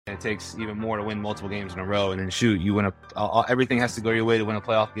It takes even more to win multiple games in a row, and then you win everything has to go your way to win a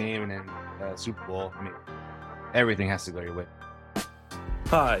playoff game, and then Super Bowl. I mean, everything has to go your way.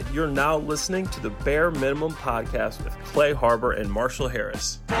 Hi, you're now listening to the Bare Minimum Podcast with Clay Harbor and Marshall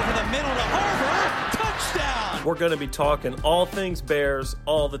Harris. Over the middle to Harbor, touchdown! We're going to be talking all things Bears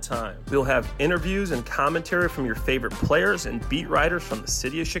all the time. We'll have interviews and commentary from your favorite players and beat writers from the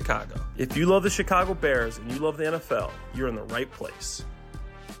city of Chicago. If you love the Chicago Bears and you love the NFL, you're in the right place.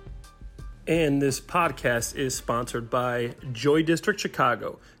 And this podcast is sponsored by Joy District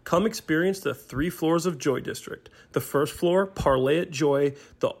Chicago. Come experience the 3 floors of Joy District. The first floor, Parlay at Joy,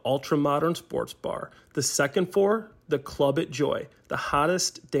 the ultra-modern sports bar. The second floor, the Club at Joy, the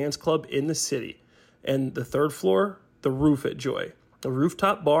hottest dance club in the city. And the third floor, the Roof at Joy, the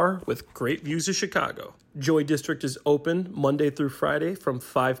rooftop bar with great views of Chicago. Joy District is open Monday through Friday from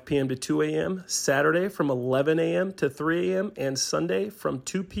 5 p.m. to 2 a.m., Saturday from 11 a.m. to 3 a.m., and Sunday from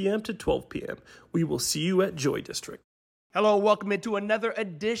 2 p.m. to 12 p.m. We will see you at Joy District. Hello, welcome into another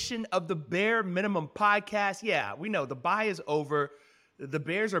edition of the Bare Minimum Podcast. Yeah, we know the bye is over. The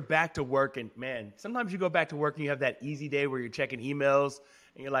Bears are back to work, and man, sometimes you go back to work and you have that easy day where you're checking emails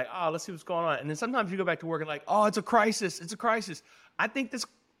and you're like, oh, let's see what's going on. And then sometimes you go back to work and like, oh, it's a crisis. It's a crisis. I think this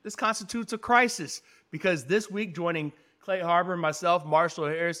constitutes a crisis because this week, joining Clay Harbor and myself, Marshall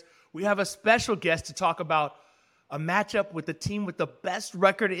Harris, we have a special guest to talk about a matchup with the team with the best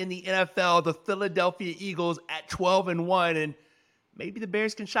record in the NFL, the Philadelphia Eagles at 12-1. And maybe the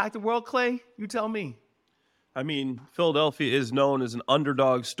Bears can shock the world, Clay? You tell me. I mean, Philadelphia is known as an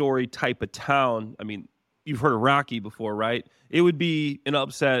underdog story type of town. I mean, you've heard of Rocky before, right? It would be an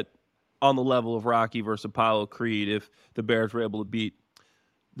upset on the level of Rocky versus Apollo Creed if the Bears were able to beat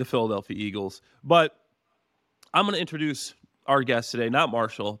the Philadelphia Eagles. But I'm going to introduce our guest today, not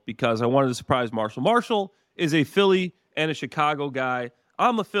Marshall, because I wanted to surprise Marshall. Marshall is a Philly and a Chicago guy.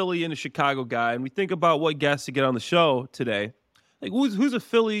 I'm a Philly and a Chicago guy, and we think about what guests to get on the show today. Like, who's a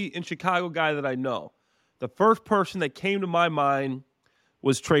Philly and Chicago guy that I know? The first person that came to my mind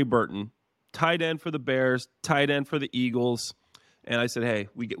was Trey Burton, tight end for the Bears, tight end for the Eagles. And I said, hey,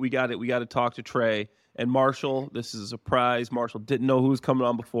 we got it. We got to talk to Trey. And Marshall, this is a surprise. Marshall didn't know who was coming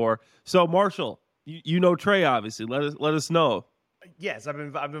on before. So, Marshall, you know Trey, obviously. Let us know. Yes, I've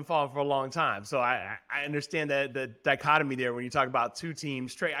been following for a long time. So I understand the dichotomy there when you talk about two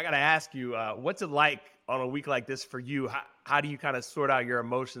teams. Trey, I got to ask you, what's it like on a week like this for you? How do you kind of sort out your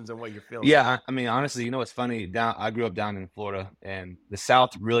emotions and what you're feeling? Yeah, I mean, honestly, you know what's funny? I grew up down in Florida, and the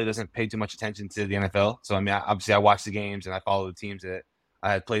South really doesn't pay too much attention to the NFL. So, I mean, obviously I watch the games and I follow the teams that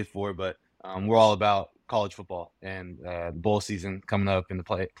I had played for, but we're all about college football and the bowl season coming up and the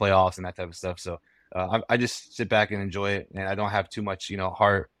playoffs and that type of stuff. So I just sit back and enjoy it, and I don't have too much,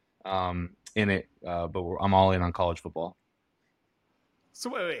 heart in it, but I'm all in on college football. So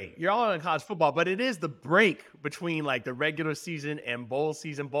wait, you're all in college football, but it is the break between like the regular season and bowl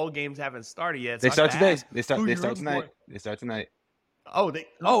season. Bowl games haven't started yet. So they start today. They start tonight. They start tonight. Oh,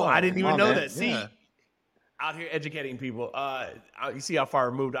 I didn't even know man. that. See, yeah. Out here educating people. You see how far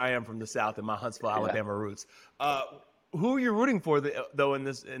removed I am from the South and my Huntsville, Alabama roots. Who are you rooting for though in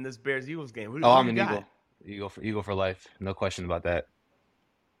this Bears Eagles game? I'm an Eagle. Eagle for life. No question about that.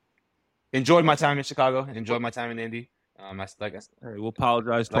 Enjoyed my time in Chicago. Enjoyed my time in Indy. Hey, we'll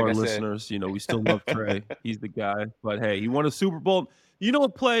apologize to our listeners. We still love Trey. He's the guy. But hey, he won a Super Bowl. You know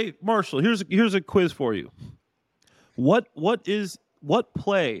what play, Marshall? Here's a quiz for you. What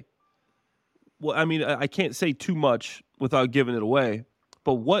play? Well, I mean, I can't say too much without giving it away.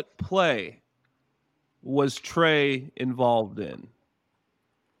 But what play was Trey involved in?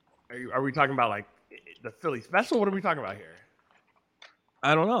 Are we talking about like the Philly special? What are we talking about here?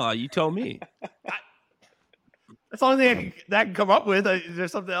 I don't know. You tell me. That's the only thing that I can come up with. Is there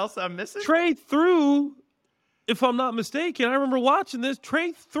something else I'm missing? Trey threw, if I'm not mistaken, I remember watching this,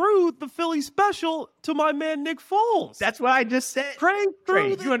 Trey threw the Philly special to my man Nick Foles. That's what I just said. Trey,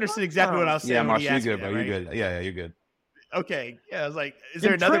 you understood exactly what I was saying. Yeah, Marshall, you're good, bro. You're good. Yeah, you're good. Okay. Yeah, I was like, is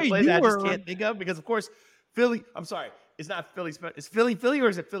there another play that I just can't think of? Because, of course, Philly, I'm sorry, it's not Philly special. Is Philly or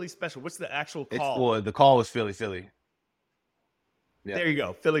is it Philly special? What's the actual call? The call was Philly. Yeah. There you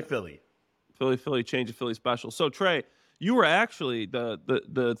go. Philly. Philly, change of Philly special. So, Trey, you were actually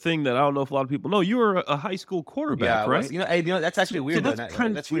the thing that I don't know if a lot of people know. You were a high school quarterback, right? Well, that's actually weird. So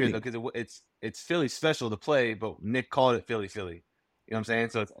that's weird though, because it's Philly special to play, but Nick called it Philly. You know what I'm saying?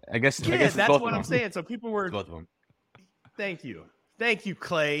 So I guess that's what I'm saying. So people were both of them. Thank you,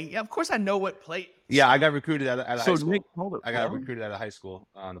 Clay. Yeah, of course I know what play. Yeah, I got recruited out of high school. Nick called it. I got recruited out of high school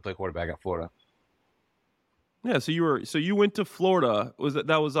to play quarterback at Florida. Yeah, so you went to Florida.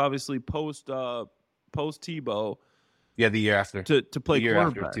 That was obviously post Tebow. Yeah, the year after. to play the year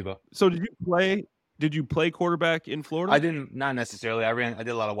after quarterback. Tebow. So did you play quarterback in Florida? I didn't, not necessarily. I did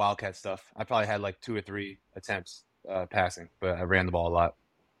a lot of Wildcat stuff. I probably had like 2 or 3 attempts passing, but I ran the ball a lot.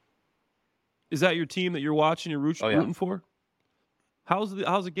 Is that your team that you're watching? You're rooting for? How's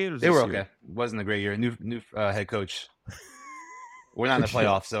the Gators? They this were year? okay. It wasn't a great year. New head coach. We're not in the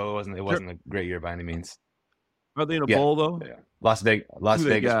playoffs, so it wasn't a great year by any means. Are they in a bowl though? Yeah. Las Vegas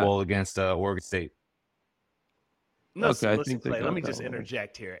got? Bowl against Oregon State. No, Okay, I listen, think they Clay, got let me that just one.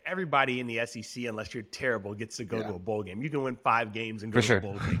 interject here. Everybody in the SEC, unless you're terrible, gets to go Yeah. to a bowl game. You can win 5 games and go For to sure. a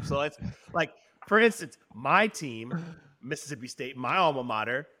bowl game. So let's, like, for instance, my team, Mississippi State, my alma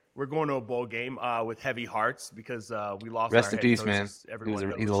mater, we're going to a bowl game with heavy hearts because we lost Rest our in head peace, coach, man. as everyone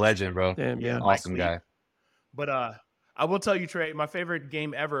knows. He's a legend, bro. Damn, yeah. Awesome Mike guy. Lee. But I will tell you, Trey, my favorite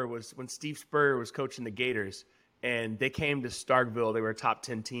game ever was when Steve Spurrier was coaching the Gators, and they came to Starkville. They were a top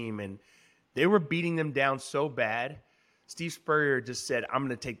 10 team, and they were beating them down so bad. Steve Spurrier just said, I'm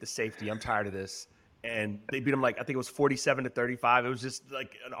going to take the safety. I'm tired of this. And they beat them like, I think it was 47-35. It was just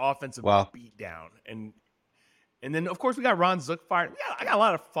like an offensive beat down. And then, of course, we got Ron Zook fired. Yeah, I got a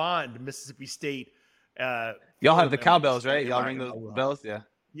lot of fond Mississippi State. Y'all have the cowbells, right? Y'all ring those bells? Yeah.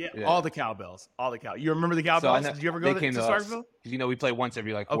 Yeah, all the cowbells. All the cow. You remember the So cowbells? Did you ever go to Starkville? Because, we play once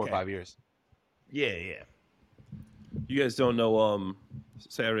every like 4 or 5 years. Yeah. You guys don't know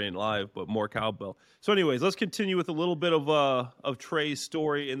Saturday Night Live, but more cowbell. So, anyways, let's continue with a little bit of Trey's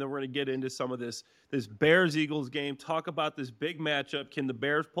story, and then we're going to get into some of this Bears-Eagles game. Talk about this big matchup. Can the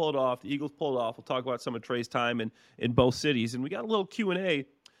Bears pull it off? The Eagles pull it off. We'll talk about some of Trey's time in both cities, and we got a little Q&A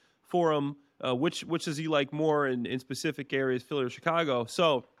for him. Which does he like more in specific areas, Philly or Chicago?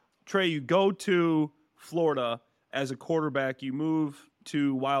 So, Trey, you go to Florida as a quarterback. You move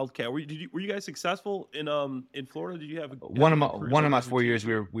to Wildcat. Were you guys successful in Florida? Did you have one of my 4 years?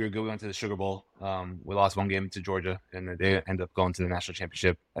 We were good. We went to the Sugar Bowl. We lost one game to Georgia, and they ended up going to the national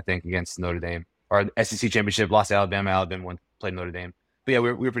championship. I think against Notre Dame, or SEC championship. Lost to Alabama. Alabama played Notre Dame. But yeah,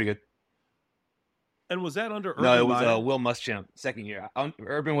 we were pretty good. And was that under Urban? No, it was Will Muschamp, second year.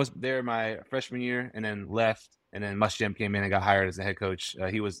 Urban was there my freshman year and then left, and then Muschamp came in and got hired as the head coach.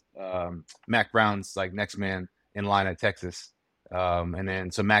 He was Mac Brown's like next man in line at Texas. And then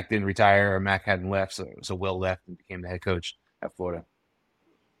so Mac didn't retire, or Mac hadn't left, so Will left and became the head coach at Florida.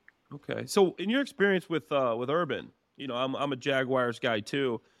 Okay. So in your experience with Urban, I'm a Jaguars guy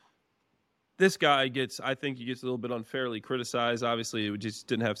too. This guy I think he gets a little bit unfairly criticized. Obviously, he just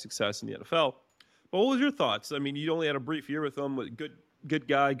didn't have success in the NFL. But what was your thoughts? I mean, you only had a brief year with him. Good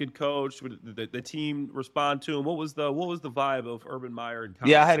guy, good coach. Would the team respond to him? What was the vibe of Urban Meyer?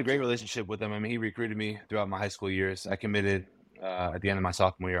 Yeah, I had a great relationship with him. I mean, he recruited me throughout my high school years. I committed at the end of my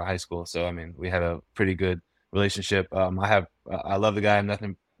sophomore year of high school. So I mean, we had a pretty good relationship. I love the guy. I have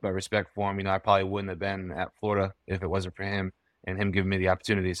nothing but respect for him. I probably wouldn't have been at Florida if it wasn't for him and him giving me the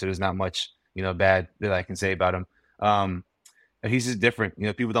opportunity. So there's not much bad that I can say about him. He's just different.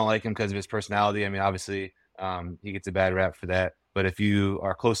 People don't like him because of his personality. I mean, obviously, he gets a bad rap for that. But if you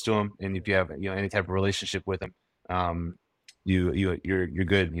are close to him and if you have any type of relationship with him, you're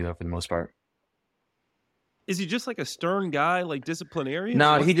good. For the most part. Is he just like a stern guy, like disciplinarian?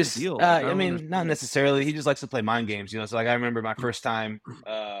 No, What's he the just. deal? I mean, not necessarily. He just likes to play mind games. So like I remember my first time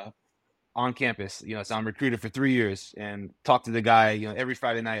on campus. So I'm recruited for 3 years and talk to the guy. Every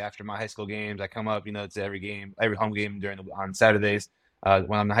Friday night after my high school games, I come up. To every home game on Saturdays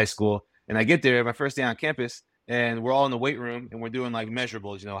when I'm in high school, and I get there my first day on campus, and we're all in the weight room and we're doing like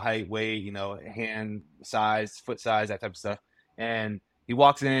measurables. Height, weight, hand size, foot size, that type of stuff. And he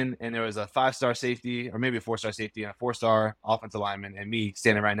walks in, and there was a 5-star safety, or maybe a 4-star safety, and a 4-star offensive lineman, and me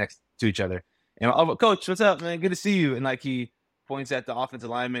standing right next to each other. And I'm like, Coach, what's up, man? Good to see you. And like he points at the offensive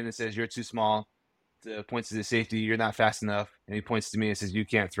lineman and says, "You're too small." Points to the safety, "You're not fast enough." And he points to me and says, "You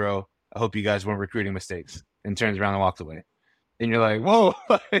can't throw. I hope you guys weren't recruiting mistakes." And turns around and walks away. And you're like, "Whoa,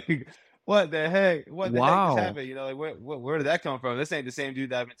 like, what the heck? What the heck just happened? Where did that come from? This ain't the same dude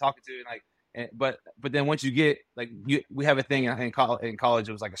that I've been talking to." And like, but then once you get we have a thing in college.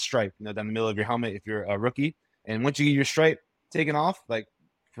 It was like a stripe, down the middle of your helmet if you're a rookie. And once you get your stripe taken off, like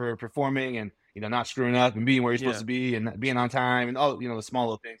for performing and not screwing up and being where you're supposed to be and being on time and all the small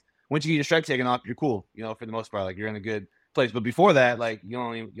little things. Once you get your stripe taken off, you're cool. For the most part, like you're in a good place. But before that, like you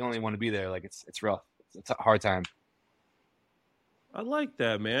only want to be there. Like it's rough. It's a hard time. I like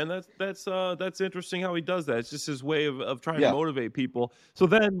that, man. That's interesting how he does that. It's just his way of trying to motivate people. So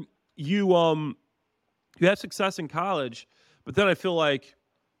then you had success in college, but then I feel like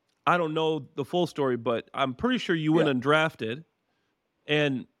I don't know the full story, but I'm pretty sure you went undrafted.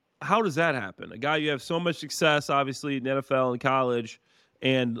 And how does that happen? A guy you have so much success, obviously in the NFL and college,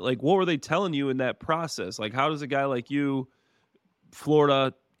 And like, what were they telling you in that process? Like, how does a guy like you,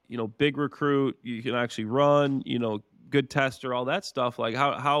 Florida, big recruit, you can actually run, good tester, all that stuff. Like,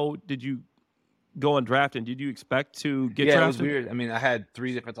 how did you go undrafted? Did you expect to get drafted? It was weird. I mean, I had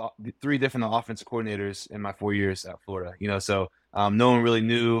three different offensive coordinators in my 4 years at Florida. So no one really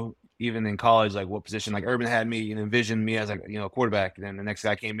knew, even in college, like what position. Like Urban had me and envisioned me as like a quarterback. And then the next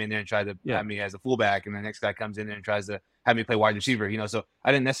guy came in there and tried to have me as a fullback, and the next guy comes in there and tries to have me play wide receiver. So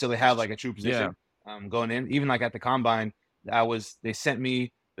I didn't necessarily have like a true position going in. Even like at the combine, they sent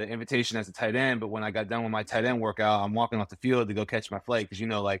me the invitation as a tight end, but when I got done with my tight end workout, I'm walking off the field to go catch my flight because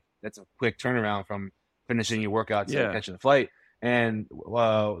like that's a quick turnaround from finishing your workout to catching the flight. And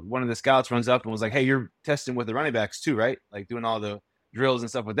one of the scouts runs up and was like, "Hey, you're testing with the running backs too, right? Like doing all the drills and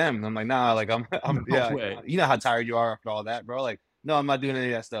stuff with them." And I'm like, "Nah, like I'm you know how tired you are after all that, bro. Like, no, I'm not doing any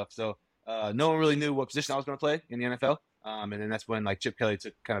of that stuff." So no one really knew what position I was going to play in the NFL. And then that's when like Chip Kelly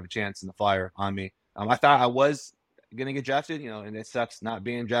took kind of a chance in the flyer on me. I thought I was going to get drafted, and it sucks not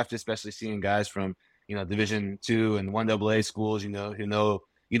being drafted, especially seeing guys from Division II and 1AA schools, who know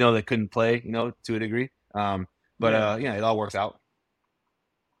they couldn't play, to a degree. It all works out.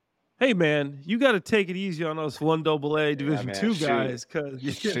 Hey man, you got to take it easy on those 1AA Division II guys, because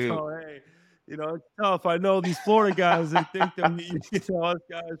it's tough. I know these Florida guys, they think they're us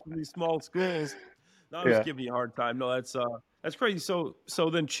guys from these small schools. No, I'm just giving you a hard time. No, that's crazy. So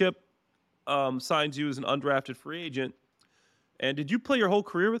then Chip signs you as an undrafted free agent. And did you play your whole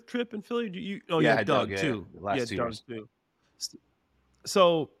career with Chip in Philly? You had Doug too. The last 2 years too.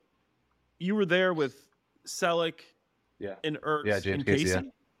 So you were there with Selleck, and Ertz, James and Casey.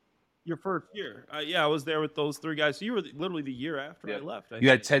 Casey. Your first year. I was there with those 3 guys. So you were literally the year after I left. You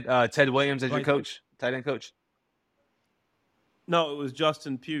had Ted Williams as your coach, tight end coach? No, it was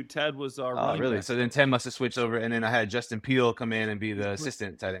Justin Pugh. Ted was our running really? back. So then Ted must have switched over, and then I had Justin Peel come in and be the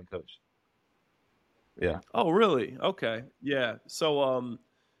assistant tight end coach. Yeah. Oh, really? Okay. Yeah. So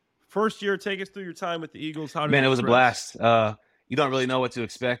first year, take us through your time with the Eagles. Man, it was a blast. You don't really know what to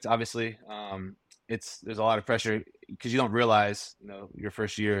expect, obviously. There's a lot of pressure because you don't realize, your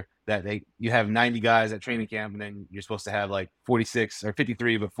first year that you have 90 guys at training camp, and then you're supposed to have like 46 or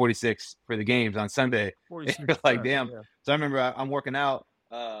 53, but 46 for the games on Sunday. You're like, damn. Yeah. So I remember I'm working out,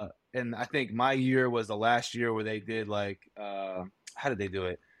 and I think my year was the last year where they did like, how did they do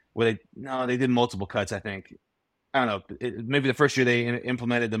it? They did multiple cuts, I think. I don't know. Maybe the first year they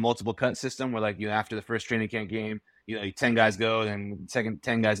implemented the multiple cut system where like, after the first training camp game, 10 guys go, then second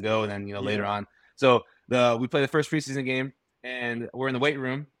 10 guys go, and then, later on. So we play the first preseason game, and we're in the weight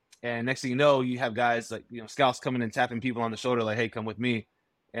room, and next thing you know, you have guys like, scouts coming and tapping people on the shoulder like, "Hey, come with me."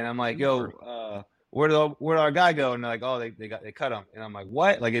 And I'm like, "Yo, where'd our guy go?" And they're like, "Oh, they cut him." And I'm like,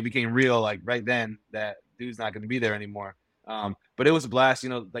 "What?" Like it became real like right then that dude's not going to be there anymore. But it was a blast,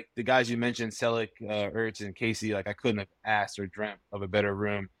 like the guys you mentioned, Selleck, Ertz, and Casey. Like I couldn't have asked or dreamt of a better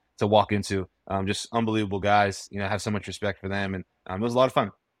room to walk into. Just unbelievable guys. I have so much respect for them, and it was a lot of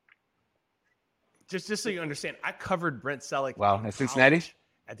fun. Just so you understand, I covered Brent Selleck. Wow, at Cincinnati?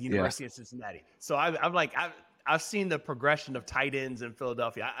 At the University of Cincinnati. So I've seen the progression of tight ends in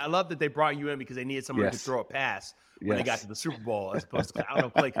Philadelphia. I love that they brought you in because they needed someone who could throw a pass when they got to the Super Bowl, as opposed to, I don't know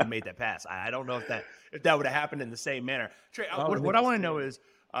if Clay could have made that pass. I don't know if that would have happened in the same manner. Trey, what I want to know is,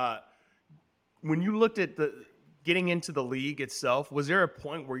 when you looked at getting into the league itself, was there a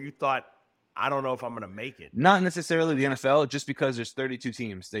point where you thought, I don't know if I'm going to make it? Not necessarily the NFL, just because there's 32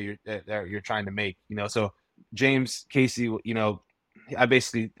 teams that you're trying to make. So James Casey, I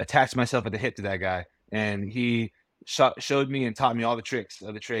basically attached myself at the hip to that guy, and he showed me and taught me all the tricks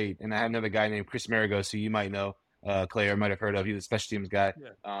of the trade. And I have another guy named Chris Maragos, who you might know, Clay, or might have heard of. He's a special teams guy.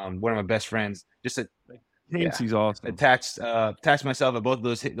 Yeah. One of my best friends. He's awesome. Attached myself at both of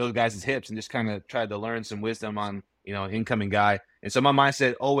those guys' hips and just kind of tried to learn some wisdom on an incoming guy. And so my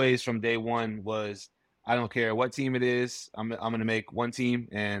mindset always from day one was, I don't care what team it is, I'm going to make one team,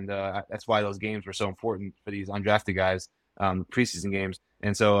 and that's why those games were so important for these undrafted guys, preseason games.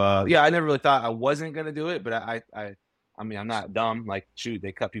 And so I never really thought I wasn't going to do it, but I mean, I'm not dumb. Like, shoot,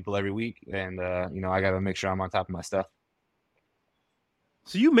 they cut people every week, and I got to make sure I'm on top of my stuff.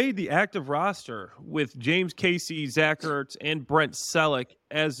 So you made the active roster with James Casey, Zach Ertz, and Brent Selleck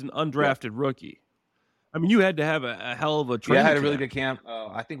as an undrafted rookie. I mean, you had to have a hell of a training. Yeah, I had a really good camp.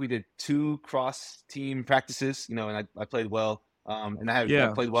 I think we did 2 cross-team practices, and I played well. And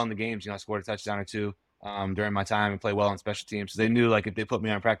I played well in the games. I scored a touchdown or 2 during my time and played well on special teams. So they knew, like, if they put me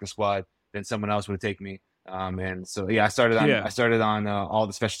on practice squad, then someone else would take me. And so, I started on all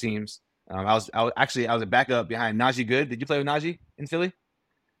the special teams. I was a backup behind Najee Good. Did you play with Najee in Philly?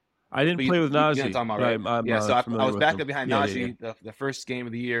 I didn't But play with you know what Najee. I'm talking about, But right? I'm Yeah, so I familiar was with back him. up behind Yeah. Najee the first game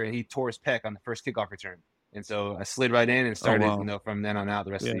of the year, and he tore his pec on the first kickoff return. And so I slid right in and started, wow. from then on out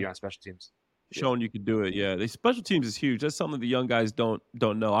the rest of Yeah. the year on special teams. Showing you could do it. Yeah, the special teams is huge. That's something the young guys don't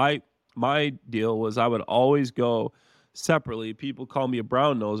know. My deal was I would always go separately. People call me a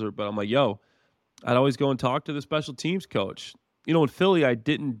brown noser, but I'm like, yo, I'd always go and talk to the special teams coach. In Philly, I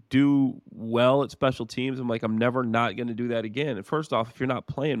didn't do well at special teams. I'm like, I'm never not going to do that again. And first off, if you're not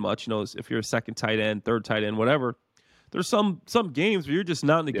playing much, if you're a second tight end, third tight end, whatever, there's some games where you're just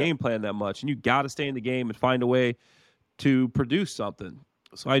not in the game plan that much, and you got to stay in the game and find a way to produce something.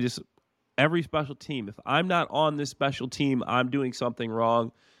 So every special team, if I'm not on this special team, I'm doing something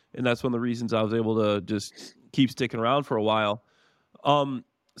wrong, and that's one of the reasons I was able to just keep sticking around for a while.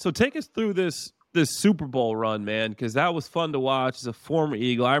 So take us through this Super Bowl run, man, because that was fun to watch. As a former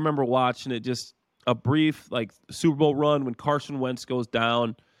Eagle, I remember watching it, just a brief Super Bowl run when Carson Wentz goes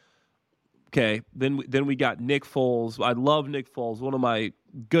down. Okay, then we got Nick Foles. I love Nick Foles. One of my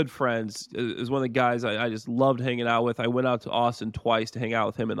good friends is one of the guys I just loved hanging out with. I went out to Austin twice to hang out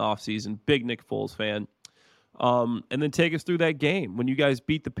with him in the offseason. Big Nick Foles fan. And then take us through that game when you guys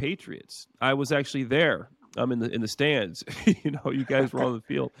beat the Patriots. I was actually there. I'm in the stands. You guys were on the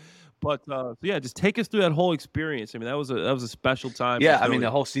field. But just take us through that whole experience. I mean, that was a special time. Yeah, I mean, the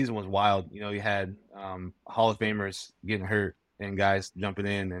whole season was wild. You had Hall of Famers getting hurt and guys jumping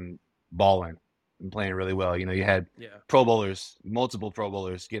in and balling and playing really well. You had Pro Bowlers, multiple Pro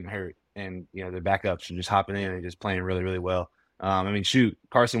Bowlers getting hurt, and the backups and just hopping in and just playing really, really well. I mean, shoot,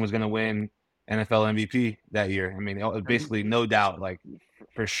 Carson was going to win NFL MVP that year. I mean, it was basically no doubt,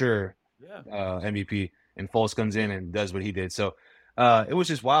 for sure, MVP. And Foles comes in and does what he did. So it was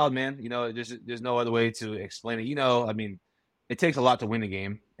just wild, man. There's no other way to explain it. I mean, it takes a lot to win a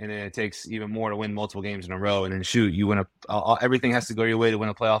game, and then it takes even more to win multiple games in a row. And then shoot, you win everything has to go your way to win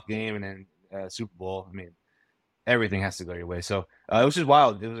a playoff game, and then Super Bowl. I mean, everything has to go your way. So it was just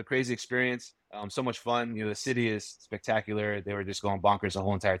wild. It was a crazy experience. So much fun. The city is spectacular. They were just going bonkers the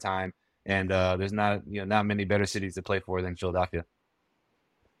whole entire time. And there's not many better cities to play for than Philadelphia.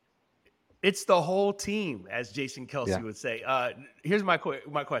 It's the whole team, as Jason Kelsey would say. Here's my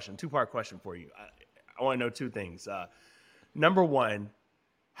question, two-part question for you. I want to know two things. Number one,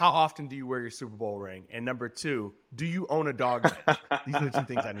 how often do you wear your Super Bowl ring? And number two, do you own a dog mask? These are the two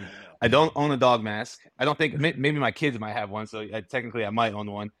things I need to know. I don't own a dog mask. I don't think maybe my kids might have one, so technically I might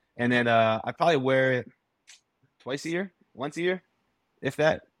own one. And then I probably wear it once a year, if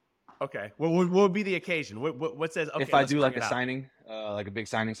that. Okay. What would be the occasion? What says? Okay, if I do like a out. signing, like a big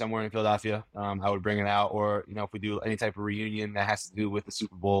signing somewhere in Philadelphia, I would bring it out. Or if we do any type of reunion that has to do with the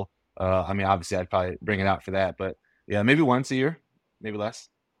Super Bowl, I mean, obviously I'd probably bring it out for that. But yeah, maybe once a year, maybe less.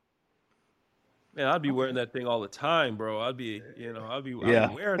 Man, I'd be wearing that thing all the time, bro. I'd be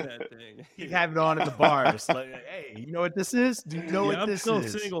wearing that thing. You have it on at the bars. Hey, you know what this is? Do you know what this is? I'm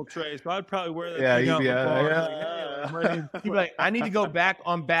still single, Trey, so I'd probably wear that thing out in the bar. You'd be like, I need to go back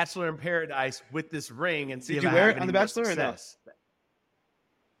on Bachelor in Paradise with this ring and see if I wear have it on any The Bachelor more or no? success.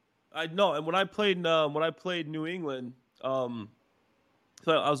 I know, and when I played New England, so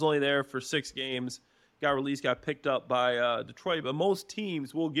I was only there for 6 games. Got released, got picked up by Detroit, but most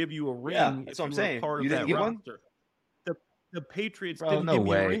teams will give you a ring. Yeah, that's what I'm saying. Part You of didn't that get one? roster. The Patriots Bro, didn't no give me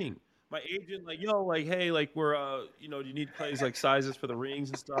way. a ring. My agent, hey, we're, do you need plays sizes for the rings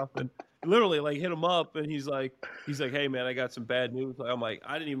and stuff? And literally, hit him up, and he's like, hey man, I got some bad news. I'm like,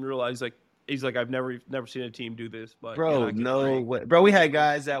 I didn't even realize. He's like, I've never seen a team do this. But Bro, no way. Bro, we had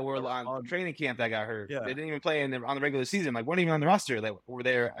guys that were on training camp that got hurt. Yeah. They didn't even play on the regular season. Weren't even on the roster. They were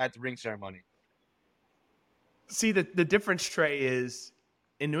there at the ring ceremony. See, the difference, Trey, is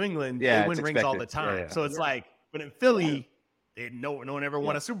in New England, they win rings all the time. Yeah. So it's but in Philly, no one ever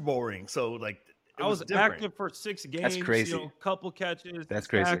won a Super Bowl ring. So I was different. active for 6 games. That's crazy. Couple catches. That's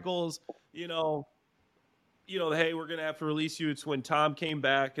crazy. Tackles. Hey, we're gonna have to release you. It's when Tom came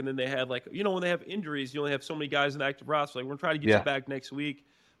back, and then they had when they have injuries, you only have so many guys in the active roster. We're gonna try to get you back next week,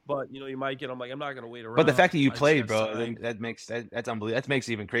 but you might get. I'm like, I'm not gonna wait around. But the fact that you played, bro, that's unbelievable. That makes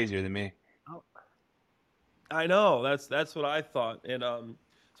it even crazier than me. I know. That's what I thought, and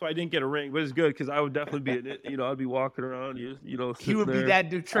so I didn't get a ring, but it's good because I would definitely be, I'd be walking around, he would be that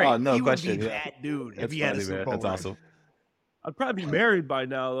dude, Trey. Oh, no he question. would be that dude if he had a Super Bowl That's ring. awesome. I'd probably be married by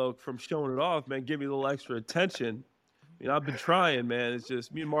now, though, from showing it off, man. Give me a little extra attention. I've been trying, man. It's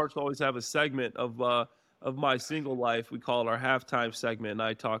just me and Mark always have a segment of my single life. We call it our halftime segment, and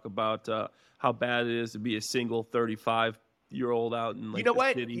I talk about how bad it is to be a single 35-year-old out in You know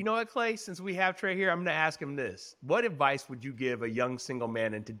what? city. You know what, Clay? Since we have Trey here, I'm going to ask him this. What advice would you give a young single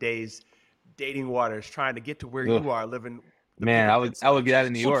man in today's dating waters trying to get to where you are living Man, I would get out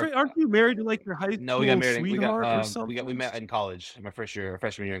of New Well, York. Trey, aren't you married to like your high No, school we got married. sweetheart or something? We met in college, my first year,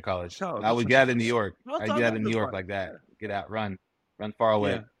 freshman year in college. College. I would get out of New York. Well, I'd get out of New that's York fine. like that. Get out, run far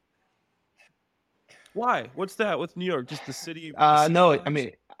away. Yeah. Why? What's that with New York? Just the city? No, I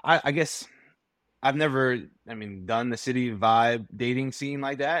mean, I guess I've never, done the city vibe dating scene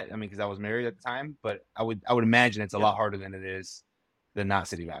like that. I mean, because I was married at the time, but I would imagine it's a lot harder than it is the not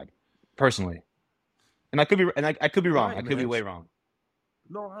city vibe, personally. And I could be, I could be wrong. Right, I could be man. way wrong.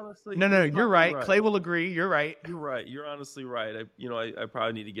 No, honestly. No, you're right. right. Clay will agree. You're right. You're right. You're honestly right. I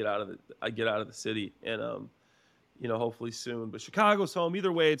probably need to get out of the city and hopefully soon. But Chicago's home.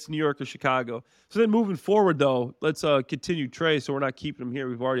 Either way, it's New York or Chicago. So then moving forward though, let's continue Trey. So we're not keeping him here.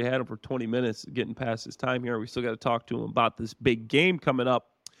 We've already had him for 20 minutes, getting past his time here. We still got to talk to him about this big game coming up.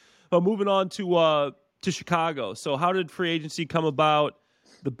 But moving on to Chicago. So how did free agency come about?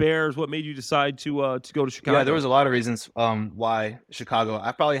 The Bears, what made you decide to go to Chicago? Yeah, there was a lot of reasons why Chicago.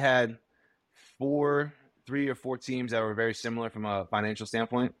 I probably had 3 or 4 teams that were very similar from a financial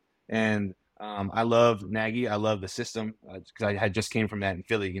standpoint. And I loved Nagy. I loved the system because I had just came from that in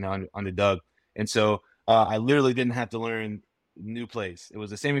Philly, under Doug. And so I literally didn't have to learn new plays. It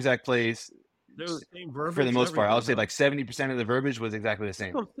was the same exact plays. There was the same verbiage for the most part. I would say everything, like 70% of the verbiage was exactly the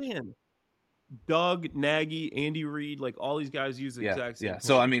same. That's what I'm saying. Doug, Nagy, Andy Reid, like all these guys use the exact same. Yeah.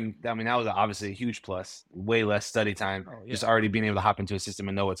 So that was obviously a huge plus. Way less study time. Just already being able to hop into a system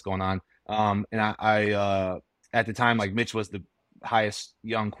and know what's going on. And I at the time, like Mitch was the highest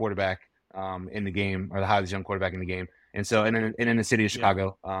young quarterback in the game, or the highest young quarterback in the game. And so, and in the city of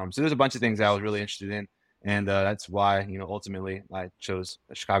Chicago. So there's a bunch of things that I was really interested in, and that's why ultimately I chose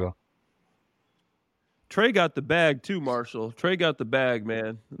Chicago. Trey got the bag too, Marshall. Trey got the bag,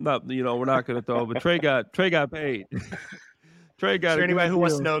 man. Not, we're not going to throw, but Trey got paid. Trey got. For anybody who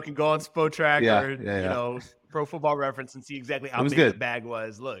wants to know, can go on Spotrac or Pro Football Reference and see exactly how big the bag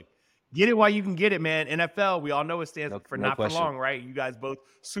was. Look, get it while you can get it, man. NFL, we all know it stands for not for long, right? You guys both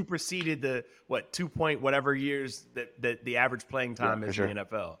superseded the 2 point whatever years that the average playing time is in the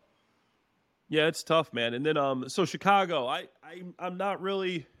NFL. Yeah, it's tough, man. And then so Chicago, I'm not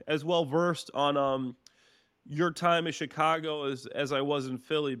really as well versed on your time in Chicago as I was in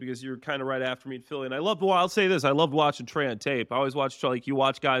Philly, because you're kind of right after me in Philly. And I'll say this, I loved watching Trey on tape. I always watch, like, you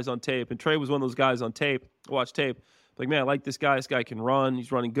watch guys on tape, and Trey was one of those guys on tape. Watch tape. Like, man, I like this guy. This guy can run.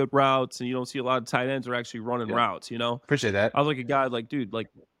 He's running good routes, and you don't see a lot of tight ends are actually running routes, Appreciate that. I was like a guy, like, dude, like,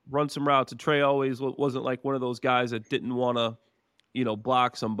 run some routes. And Trey always wasn't like one of those guys that didn't want to,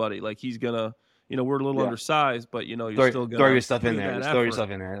 block somebody. Like, he's going to, we're a little undersized, but, you're still going to throw your stuff in there. Just throw yourself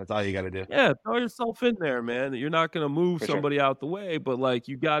in there. That's all you got to do. Yeah, throw yourself in there, man. You're not going to move somebody out the way, but, like,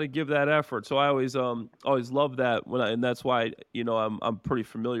 you got to give that effort. So I always love that and that's why, I'm pretty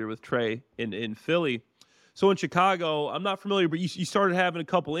familiar with Trey in Philly. So in Chicago, I'm not familiar, but you started having a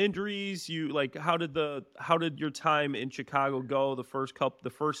couple injuries. How did your time in Chicago go? The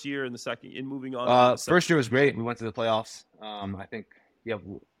first year and the second, in moving on. First year was great. We went to the playoffs. I think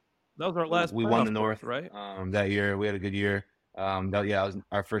that was our last. We won the North, right? That year we had a good year. That was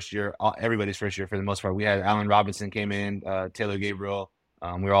our first year. Everybody's first year for the most part. We had Allen Robinson came in, Taylor Gabriel.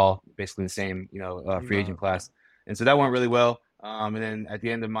 We were all basically the same, free agent class, and so that went really well. And then at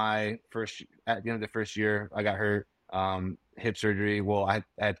the end of the first year, I got hurt, hip surgery. Well, I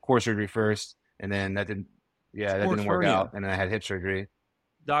had core surgery first, and then that didn't work out. And then I had hip surgery.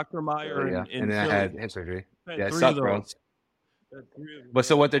 Dr. Meyer, and then I had hip surgery. Yeah, it sucked, bro. But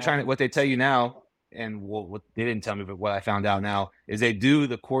so what they tell you now, and what they didn't tell me, but what I found out now is they do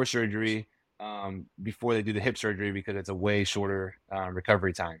the core surgery before they do the hip surgery, because it's a way shorter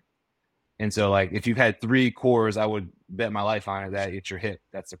recovery time. And so, like, if you've had 3 cores, I would bet my life on it that it's your hip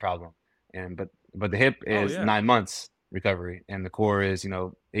that's the problem. And but the hip is 9 months recovery, and the core is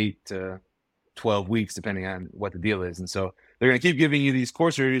 8 to 12 weeks depending on what the deal is. And so they're gonna keep giving you these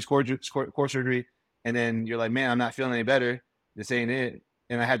core surgery, and then you're like, man, I'm not feeling any better. This ain't it.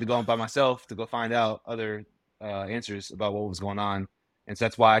 And I had to go by myself to go find out other answers about what was going on. And so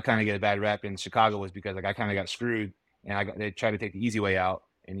that's why I kind of get a bad rap in Chicago, was because, like, I kind of got screwed, and they tried to take the easy way out,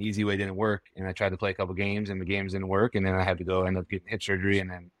 and the easy way didn't work. And I tried to play a couple games, and the games didn't work. And then I had to end up getting hip surgery, and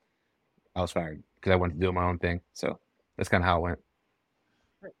then I was fired because I wanted to do my own thing. So that's kind of how it went.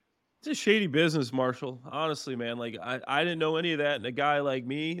 It's a shady business, Marshall. Honestly, man. Like, I didn't know any of that. And a guy like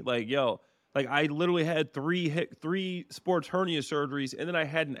me, like, like, I literally had 3 sports hernia surgeries, and then I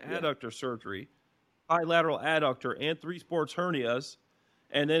had an adductor surgery, bilateral adductor, and 3 sports hernias.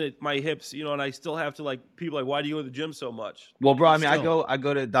 And then my hips, and I still have to, like, people are like, why do you go to the gym so much? Well, bro, I mean, I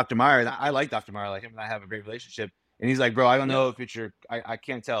go to Dr. Meyer, and I like Dr. Meyer. Like, him and I have a great relationship. And he's like, bro, I don't know if it's I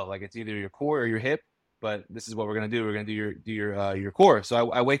can't tell. Like, it's either your core or your hip. but this is what we're gonna do. We're gonna do your core.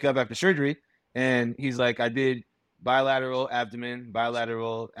 So I wake up after surgery, and he's like, I did bilateral abdomen,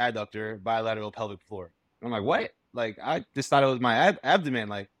 bilateral adductor, bilateral pelvic floor. I'm like, what? Like, I just thought it was my abdomen.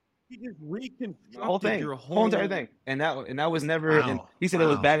 Like, He just reconstructed the whole thing, your whole entire thing. And that was never. Wow. And he said it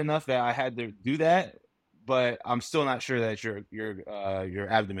was bad enough that I had to do that, but I'm still not sure that your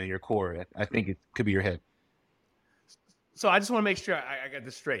abdomen, your core. I think it could be your hip. So I just want to make sure I got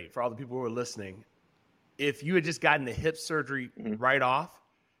this straight for all the people who are listening. If you had just gotten the hip surgery right off,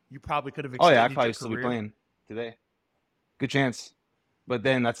 you probably could have extended I'd probably your still career. be playing today. Good chance. But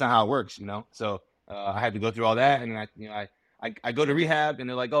then that's not how it works, So I had to go through all that, and I go to rehab, and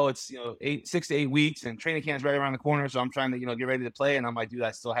they're like, oh, it's 6 to 8 weeks, and training camp's right around the corner, so I'm trying to get ready to play, and I'm like, dude,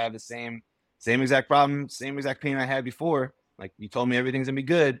 I still have the same exact problem, same exact pain I had before. Like, you told me everything's gonna be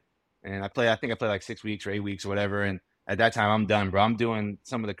good, and I think I play like 6 weeks or 8 weeks or whatever, and at that time I'm done, bro. I'm doing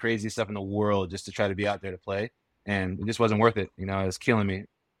some of the craziest stuff in the world just to try to be out there to play, and it just wasn't worth it. It was killing me.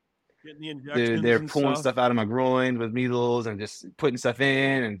 Getting the injections They're and pulling stuff out of my groin with needles and just putting stuff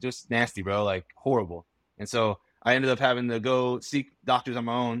in, and just nasty, bro, like horrible. And so I ended up having to go seek doctors on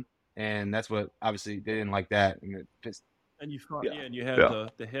my own, and that's what obviously they didn't like that. And it just, And you and you had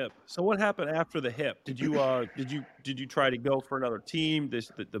the hip. So what happened after the hip? Did you try to go for another team?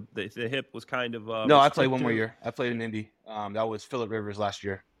 The hip was kind of no. I played one more year. I played in Indy. That was Phillip Rivers last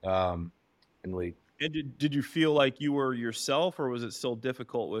year in the league. And did you feel like you were yourself, or was it still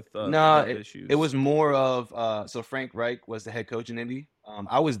difficult with no? Issues? It was more of so Frank Reich was the head coach in Indy.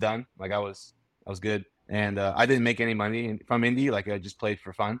 I was done. Like I was good, and I didn't make any money from Indy. Like I just played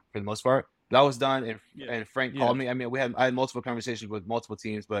for fun for the most part. But I was done, and Frank called me. I mean, I had multiple conversations with multiple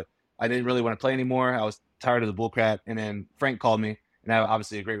teams, but I didn't really want to play anymore. I was tired of the bull crap, and then Frank called me, and I have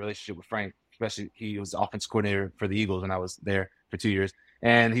obviously a great relationship with Frank. Especially he was the offense coordinator for the Eagles when I was there for 2 years.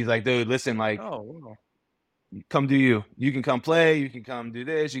 And he's like, dude, listen, like, come do you. You can come play. You can come do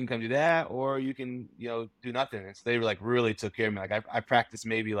this. You can come do that. Or you can, do nothing. And so they like really took care of me. Like I practiced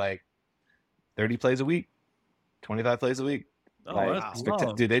maybe like 30 plays a week, 25 plays a week. Oh, like,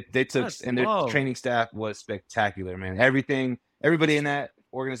 wow. Dude, they took, and their training staff was spectacular, man. Everybody in that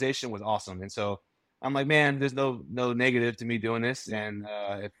organization was awesome. And so I'm like, man, there's no negative to me doing this. And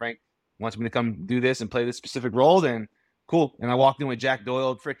if Frank wants me to come do this and play this specific role, then cool. And I walked in with Jack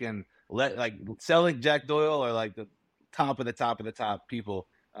Doyle, freaking selling Jack Doyle or like the top of the top people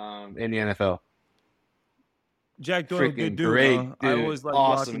in the NFL. Jack Doyle, good dude. Great dude. I always like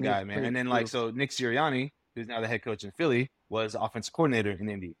awesome guy, man. And then so Nick Sirianni, who's now the head coach in Philly, was offensive coordinator in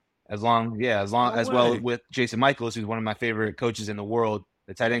Indy. As well with Jason Michaels, who's one of my favorite coaches in the world,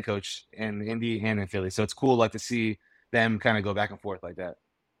 the tight end coach in Indy and in Philly. So it's cool to see them kind of go back and forth like that.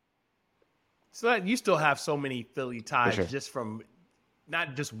 So that you still have so many Philly ties just from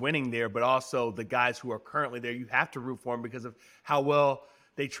not just winning there, but also the guys who are currently there. You have to root for them because of how well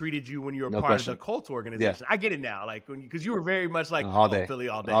they treated you when you were part of the Colts organization. Yeah. I get it now, like because you were very much like Philly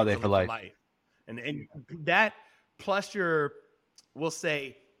all day for life. And that plus your, we'll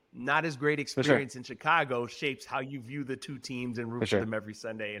say, not as great experience in Chicago shapes how you view the two teams and root for them every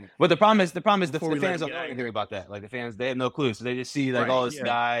Sunday. And but the problem is the fans don't know anything about that. Like the fans, they have no clue, so they just see like this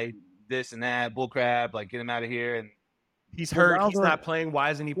guy, this and that, bullcrap, like get him out of here. And he's hurt. He's not playing. Why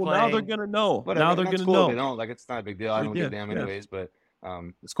isn't he playing? Now they're gonna know. Whatever. Now they're gonna cool. know. They don't it's not a big deal. I don't give a damn anyways, but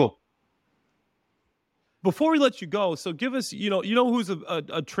it's cool. Before we let you go, so give us, you know who's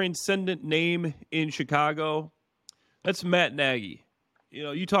a transcendent name in Chicago? That's Matt Nagy.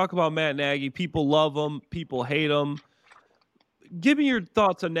 You talk about Matt Nagy. People love him. People hate him. Give me your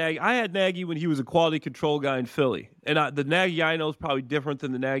thoughts on Nagy. I had Nagy when he was a quality control guy in Philly. And the Nagy I know is probably different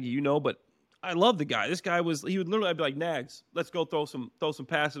than the Nagy you know, but I love the guy. This guy he would literally, I'd be like, Nags, let's go throw some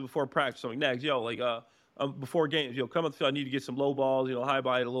passes before practice. I'm like, Nags, before games, come on the field. I need to get some low balls, high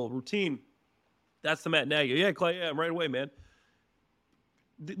by a little routine. That's the Matt Nagy. Yeah, Clay, right away, man.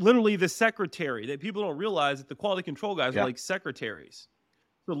 Literally the secretary that people don't realize that the quality control guys are like secretaries.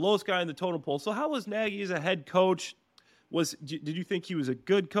 The lowest guy in the totem pole. So how was Nagy as a head coach? Did you think he was a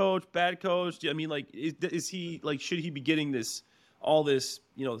good coach, bad coach? I mean, is he should he be getting this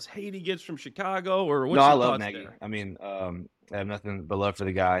hate he gets from Chicago or what's I love Nagy. There? I mean, I have nothing but love for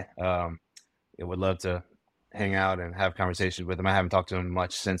the guy. I would love to hang out and have conversations with him. I haven't talked to him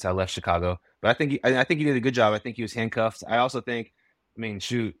much since I left Chicago, but I think he did a good job. I think he was handcuffed. I also think,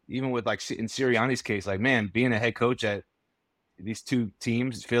 even with in Sirianni's case, being a head coach at these two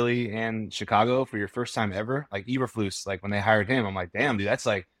teams, Philly and Chicago, for your first time ever, like Eberflus, when they hired him, I'm like, damn, dude, that's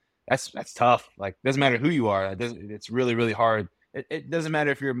tough. Like, doesn't matter who you are. It's really, really hard. It doesn't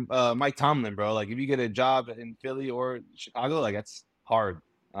matter if you're Mike Tomlin, bro. Like, if you get a job in Philly or Chicago, that's hard.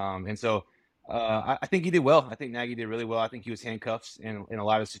 And so I think he did well. I think Nagy did really well. I think he was handcuffed in a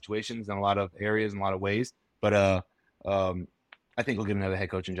lot of situations, in a lot of areas, in a lot of ways. But um, I think he'll get another head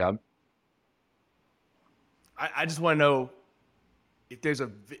coaching job. I just want to know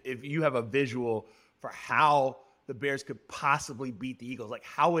if you have a visual for how the Bears could possibly beat the Eagles. Like,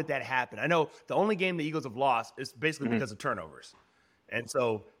 how would that happen? I know the only game the Eagles have lost is basically because of turnovers. And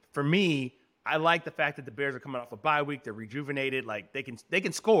so for me, I like the fact that the Bears are coming off a bye week. They're rejuvenated. Like, they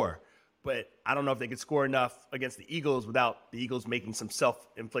can score, but I don't know if they could score enough against the Eagles without the Eagles making some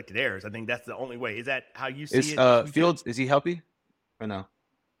self-inflicted errors. I think that's the only way. Is that how you see it? Fields, is he healthy or no?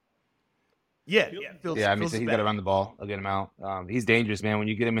 Yeah. Fields so he's got to run the ball. I'll get him out. He's dangerous, man. When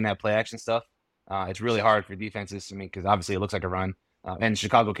you get him in that play action stuff, it's really hard for defenses. I mean, because obviously it looks like a run, and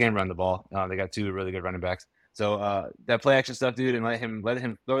Chicago can run the ball. They got two really good running backs. So that play action stuff, dude, and let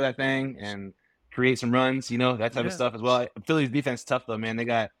him throw that thing and create some runs. That type of stuff as well. Philly's defense is tough though, man.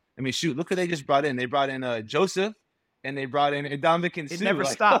 Shoot, look who they just brought in. They brought in Joseph, and they brought in Dominican Sue. It never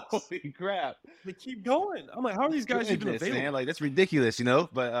stops. Holy crap! They keep going. I'm like, how are these guys even available? Man, like, that's ridiculous,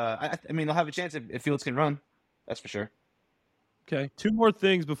 But I mean, they'll have a chance if Fields can run. That's for sure. Okay, two more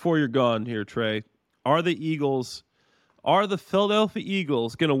things before you're gone here, Trey. Are the Philadelphia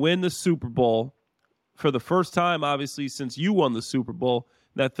Eagles going to win the Super Bowl for the first time, obviously, since you won the Super Bowl,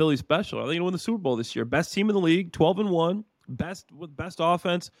 that Philly special? Are they going to win the Super Bowl this year? Best team in the league, 12-1, best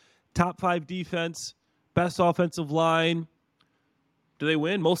offense, top 5 defense, best offensive line. Do they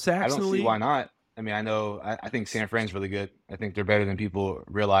win? Most sacks in the league? I don't see why not. I mean, I think San Fran's really good. I think they're better than people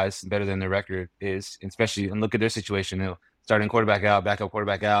realize, better than their record is, especially, and look at their situation. Starting quarterback out, backup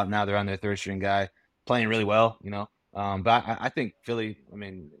quarterback out. Now they're on their third string guy, playing really well, But I think Philly, I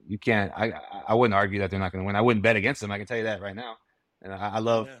mean, you can't, I wouldn't argue that they're not going to win. I wouldn't bet against them. I can tell you that right now. And I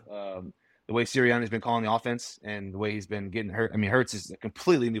love the way Sirianni's been calling the offense and the way he's been getting hurt. I mean, Hurts is a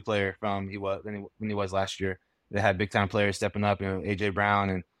completely new player from when he was last year. They had big time players stepping up, AJ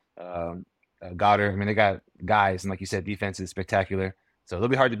Brown and Goddard. I mean, they got guys, and like you said, defense is spectacular. So they'll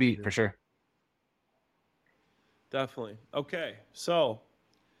be hard to beat for sure. Definitely. Okay, so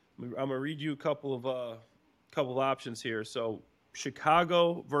I'm gonna read you a couple of options here. So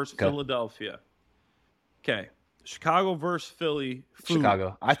Chicago versus Philadelphia. Okay, Chicago versus Philly. Food.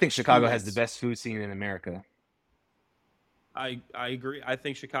 Chicago. I think Chicago has the best food scene in America. I agree. I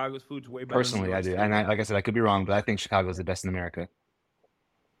think Chicago's food's way better. Personally, I do. And like I said, I could be wrong, but I think Chicago's the best in America.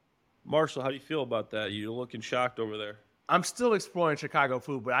 Marshall, how do you feel about that? You're looking shocked over there. I'm still exploring Chicago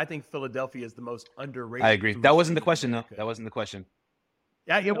food, but I think Philadelphia is the most underrated. I agree. That wasn't the question, though. That wasn't the question.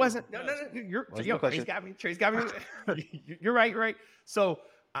 Yeah, it wasn't. No. Trey's got me. Trey's got me. You're right. You're right. So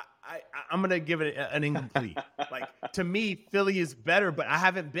I'm gonna give it an incomplete. Like, to me, Philly is better, but I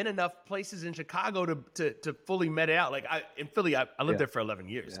haven't been enough places in Chicago to fully met it out. Like, in Philly, I lived there for 11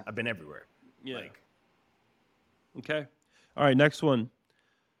 years. Yeah. I've been everywhere. Yeah. Okay. All right. Next one.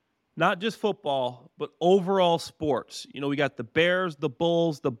 Not just football, but overall sports. We got the Bears, the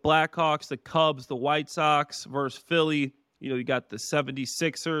Bulls, the Blackhawks, the Cubs, the White Sox versus Philly. You got the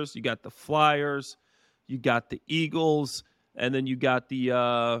 76ers, you got the Flyers, you got the Eagles, and then you got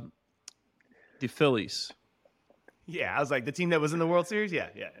the Phillies. Yeah, I was like, the team that was in the World Series? Yeah.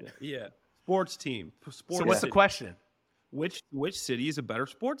 Sports team. So what's the question? Which city is a better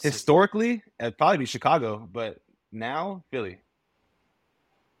sports Historically, city? it'd probably be Chicago, but now Philly.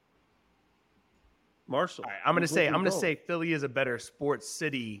 Marshall. All right, I'm going to say Philly is a better sports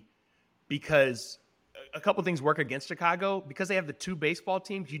city because a couple things work against Chicago. Because they have the two baseball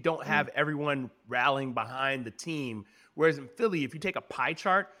teams, you don't have everyone rallying behind the team. Whereas in Philly, if you take a pie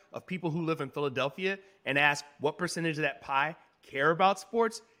chart of people who live in Philadelphia and ask what percentage of that pie care about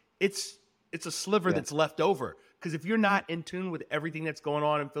sports, it's a sliver that's left over. Because if you're not in tune with everything that's going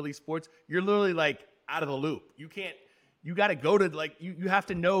on in Philly sports, you're literally like out of the loop. You got to go to, like, you have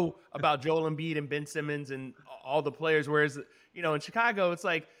to know about Joel Embiid and Ben Simmons and all the players. Whereas, in Chicago, it's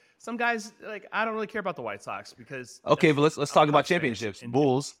like some guys, like, I don't really care about the White Sox because. Okay, but let's talk about championships.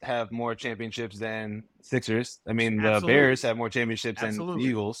 Bulls have more championships than Sixers. I mean, the Bears have more championships than the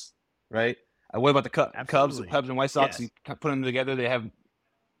Eagles, right? What about the Cubs and White Sox? Yes. You put them together, they have.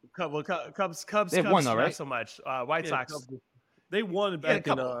 Cubs. They have won, though, right? Not so much. White Sox. They won back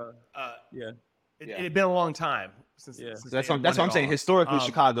in. It had been a long time. Since that's what I'm saying. Historically,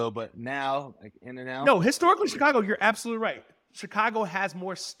 Chicago, but now, like, in and out. No, historically, Chicago, you're absolutely right. Chicago has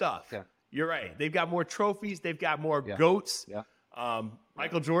more stuff. Yeah. You're right. They've got more trophies. They've got more GOATs. Yeah.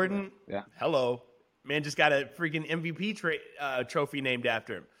 Michael Jordan. Yeah. Hello. Man just got a freaking MVP trophy named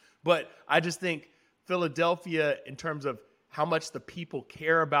after him. But I just think Philadelphia, in terms of how much the people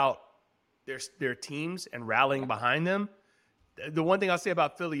care about their teams and rallying behind them, the one thing I'll say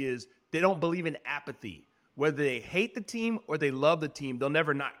about Philly is They don't believe in apathy. Whether they hate the team or they love the team, they'll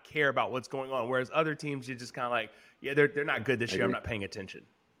never not care about what's going on. Whereas other teams, you're just kind of like, yeah, they're not good this year. I'm not paying attention.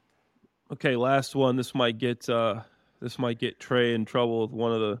 Okay, last one. This might get Trey in trouble with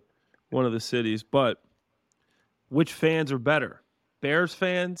one of the cities. But which fans are better, Bears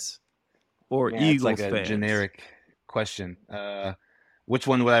fans or Eagles it's like a fans? generic question. Which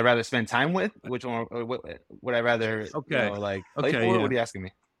one would I rather spend time with? Which one would I rather play for? Yeah. What are you asking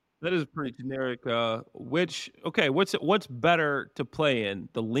me? That is pretty generic. What's better to play in,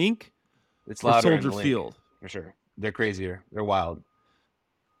 the Link It's or louder in Soldier the Link, Field? for sure. They're crazier. They're wild.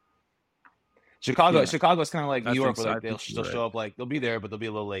 Chicago's kind of like New York, where they'll show up they'll be there, but they'll be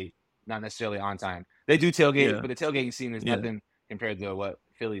a little late, not necessarily on time. They do tailgate, but the tailgating scene is nothing compared to what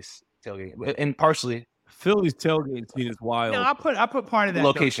Philly's tailgate, and partially Philly's tailgate scene is wild. No, I put part of that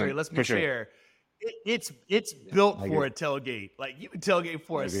location. Trey, let's be fair. It's built for a tailgate. Like you can tailgate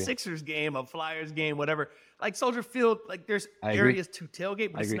for a Sixers game, a Flyers game, whatever. Like Soldier Field, there's areas to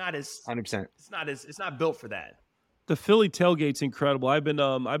tailgate, but it's not as 100%. It's not built for that. The Philly tailgate's incredible. I've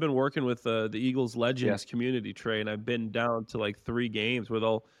been working with the Eagles Legends community, Trey, and I've been down to 3 games where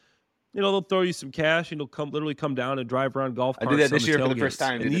they'll throw you some cash and they'll literally come down and drive around golf carts. I did that this year for the first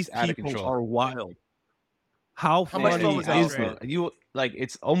time. And these people are wild. How much fun was that, is Trey? it?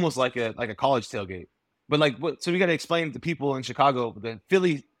 It's almost like a college tailgate. But so we got to explain to people in Chicago, the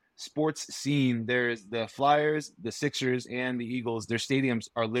Philly sports scene. There's the Flyers, the Sixers, and the Eagles. Their stadiums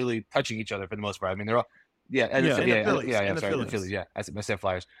are literally touching each other for the most part. I mean, they're all the Phillies. Yeah, I said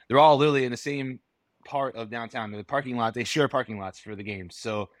Flyers. They're all literally in the same part of downtown. The parking lot, they share parking lots for the games,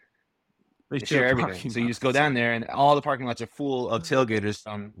 so they share everything. So you just go down there, and all the parking lots are full of tailgaters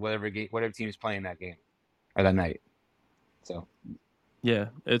from whatever team is playing that game or that night. So, yeah,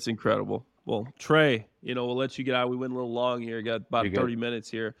 it's incredible. Well, Trey, we'll let you get out. We went a little long here. Got about 30 minutes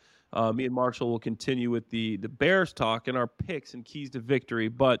here. Me and Marshall will continue with the Bears talk and our picks and keys to victory.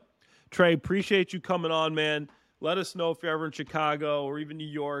 But Trey, appreciate you coming on, man. Let us know if you're ever in Chicago or even New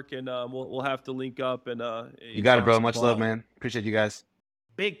York, and we'll have to link up. And you got it, bro. Much love, man. Appreciate you guys.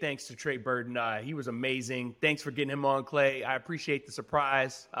 Big thanks to Trey Burton. He was amazing. Thanks for getting him on, Clay. I appreciate the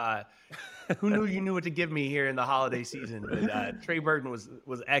surprise. Who knew you knew what to give me here in the holiday season? But, Trey Burton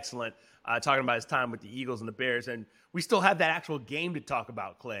was excellent, talking about his time with the Eagles and the Bears. And we still have that actual game to talk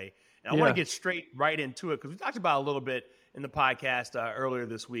about, Clay. And I want to get straight right into it because we talked about it a little bit in the podcast earlier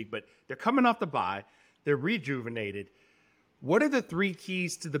this week. But they're coming off the bye. They're rejuvenated. What are the 3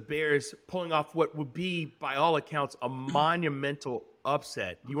 keys to the Bears pulling off what would be, by all accounts, a monumental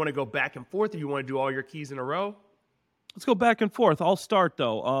upset? You want to go back and forth, or you want to do all your keys in a row? Let's go back and forth. I'll start,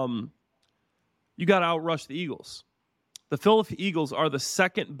 though. You got to outrush the Eagles. The Philadelphia Eagles are the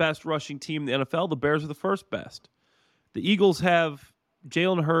second best rushing team in the NFL. The Bears are the first best. The Eagles have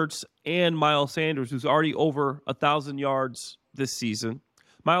Jalen Hurts and Miles Sanders, who's already over 1,000 yards this season.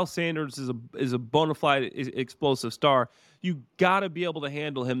 Miles Sanders is a bona fide explosive star. You got to be able to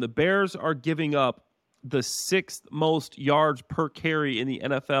handle him. The Bears are giving up the 6th most yards per carry in the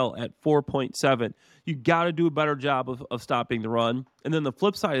NFL at 4.7. You got to do a better job of stopping the run. And then the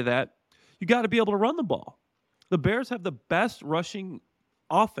flip side of that, you got to be able to run the ball. The Bears have the best rushing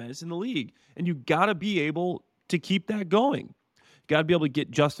offense in the league, and you got to be able to keep that going. You got to be able to get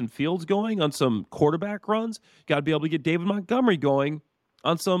Justin Fields going on some quarterback runs. You got to be able to get David Montgomery going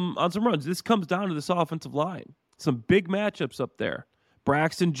on some runs. This comes down to this offensive line. Some big matchups up there.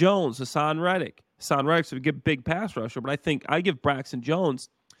 Braxton Jones, Hassan Reddick. Hassan Reddick's a big pass rusher, but I think I give Braxton Jones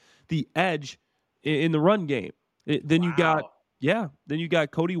the edge in the run game. Then you got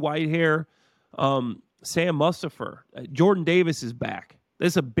Cody Whitehair, Sam Mustipher. Jordan Davis is back.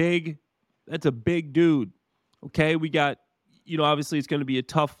 That's a big dude. Okay, we got, obviously it's going to be a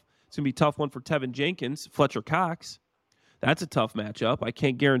tough one for Tevin Jenkins, Fletcher Cox. That's a tough matchup. I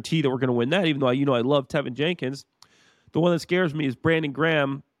can't guarantee that we're going to win that, even though I love Tevin Jenkins. The one that scares me is Brandon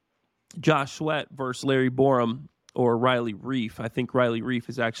Graham, Josh Sweat versus Larry Borum or Riley Reif. I think Riley Reif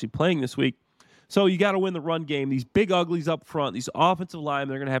is actually playing this week. So you got to win the run game. These big uglies up front, these offensive linemen,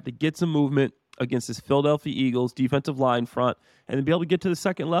 they're going to have to get some movement against this Philadelphia Eagles defensive line front and then be able to get to the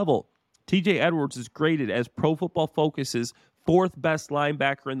second level. TJ Edwards is graded as Pro Football Focus's 4th best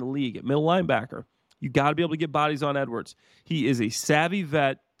linebacker in the league at middle linebacker. You got to be able to get bodies on Edwards. He is a savvy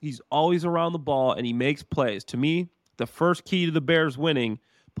vet. He's always around the ball, and he makes plays. To me, the first key to the Bears winning,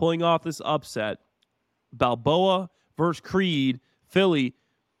 pulling off this upset, Balboa versus Creed, Philly,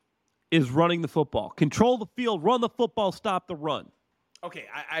 is running the football. Control the field, run the football, stop the run. Okay,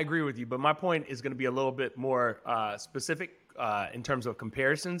 I agree with you, but my point is going to be a little bit more specific in terms of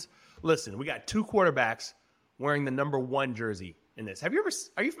comparisons. Listen, we got 2 quarterbacks wearing the number 1 jersey. in this.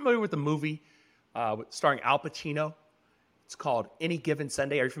 Are you familiar with the movie starring Al Pacino? It's called Any Given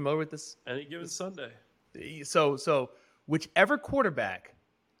Sunday. Are you familiar with this? Any Given Sunday. So whichever quarterback,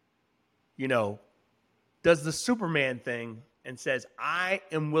 does the Superman thing and says, I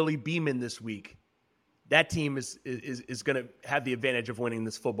am Willie Beeman this week, that team is going to have the advantage of winning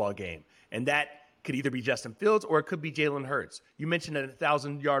this football game. And that could either be Justin Fields or it could be Jalen Hurts. You mentioned a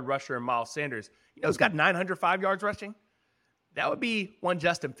 1,000-yard rusher in Miles Sanders. He's got 905 yards rushing. That would be one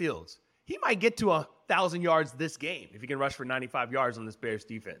Justin Fields. He might get to 1,000 yards this game if he can rush for 95 yards on this Bears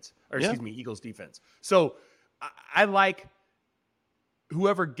defense, Eagles defense. So I like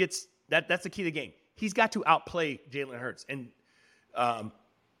whoever gets that. That's the key to the game. He's got to outplay Jalen Hurts, and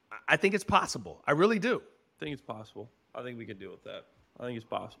I think it's possible. I really do. I think it's possible. I think we can deal with that. I think it's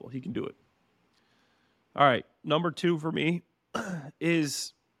possible. He can do it. All right, number 2 for me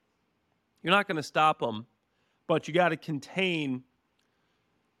is you're not going to stop him, but you got to contain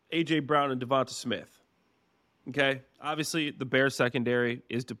A.J. Brown and Devonta Smith. Okay? Obviously, the Bears secondary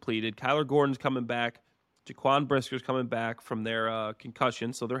is depleted. Kyler Gordon's coming back. Jaquan Brisker's coming back from their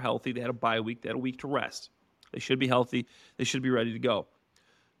concussion, so they're healthy. They had a bye week. They had a week to rest. They should be healthy. They should be ready to go.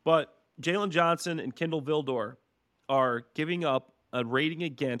 But Jalen Johnson and Kindle Vildor are giving up a rating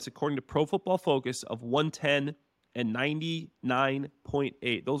against, according to Pro Football Focus, of 110 and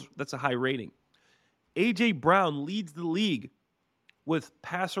 99.8. That's a high rating. A.J. Brown leads the league with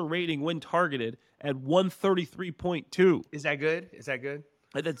passer rating when targeted at 133.2. Is that good?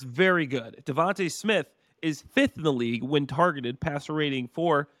 That's very good. Devontae Smith is 5th in the league when targeted, passer rating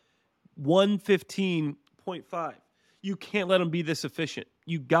for 115.5. You can't let him be this efficient.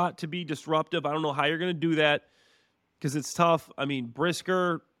 You got to be disruptive. I don't know how you're going to do that because it's tough. I mean,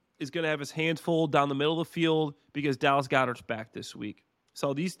 Brisker is going to have his hands full down the middle of the field because Dallas Goedert's back this week.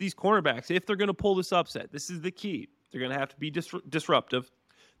 So these cornerbacks, if they're going to pull this upset, this is the key. They're going to have to be disruptive.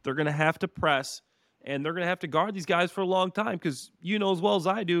 They're going to have to press, and they're going to have to guard these guys for a long time because you know as well as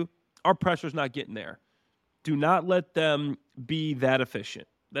I do, our pressure's not getting there. Do not let them be that efficient.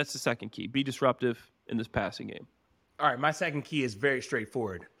 That's the second key. Be disruptive in this passing game. All right, my second key is very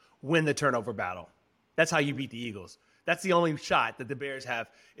straightforward. Win the turnover battle. That's how you beat the Eagles. That's the only shot that the Bears have.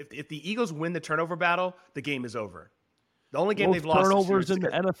 If the Eagles win the turnover battle, the game is over. The only game they've lost turnovers in the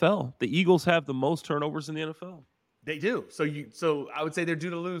NFL. The Eagles have the most turnovers in the NFL. They do. So I would say they're due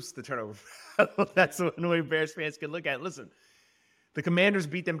to lose the turnover. That's the way Bears fans can look at it. Listen, the Commanders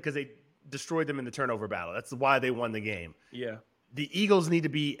beat them because they destroyed them in the turnover battle. That's why they won the game. Yeah. The Bears need to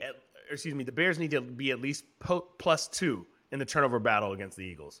be at least +2 in the turnover battle against the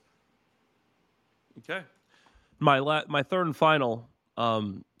Eagles. Okay. My third and final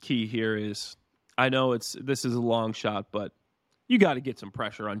key here is, I know this is a long shot, but you got to get some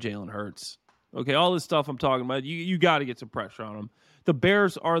pressure on Jalen Hurts. Okay, all this stuff I'm talking about, you got to get some pressure on him. The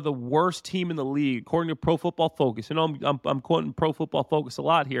Bears are the worst team in the league, according to Pro Football Focus. You know, I'm quoting Pro Football Focus a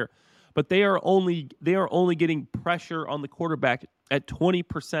lot here, but they are only getting pressure on the quarterback at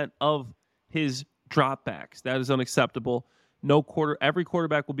 20% of his dropbacks. That is unacceptable. Every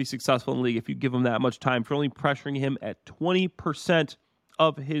quarterback will be successful in the league if you give him that much time. For only pressuring him at 20%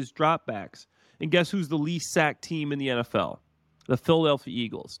 of his dropbacks. And guess who's the least sacked team in the NFL? The Philadelphia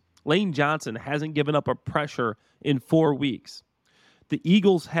Eagles. Lane Johnson hasn't given up a pressure in 4 weeks. The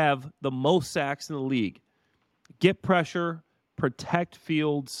Eagles have the most sacks in the league. Get pressure, protect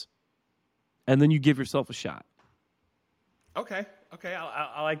Fields, and then you give yourself a shot. Okay.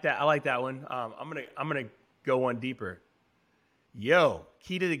 I like that. I like that one. I'm gonna go one deeper.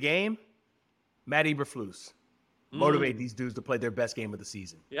 Key to the game, Matt Eberflus. Motivate these dudes to play their best game of the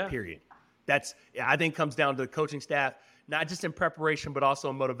season. Yeah. Period. I think comes down to the coaching staff, not just in preparation, but also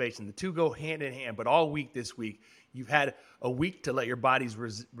in motivation. The two go hand in hand, but all week this week, you've had a week to let your bodies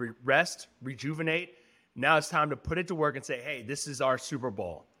rest, rejuvenate. Now it's time to put it to work and say, hey, this is our Super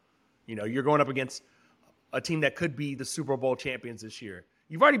Bowl. You're going up against a team that could be the Super Bowl champions this year.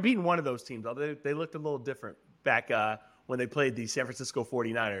 You've already beaten one of those teams, although they looked a little different back when they played the San Francisco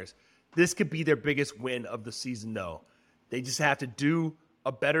 49ers. This could be their biggest win of the season, though. They just have to do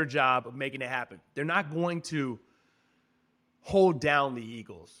a better job of making it happen. They're not going to hold down the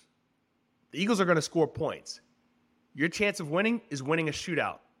Eagles. The Eagles are going to score points. Your chance of winning is winning a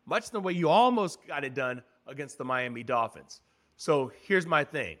shootout, much the way you almost got it done against the Miami Dolphins. So here's my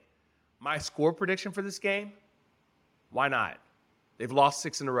thing. My score prediction for this game, why not? They've lost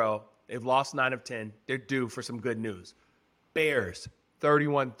 6 in a row. They've lost 9 of 10. They're due for some good news. Bears,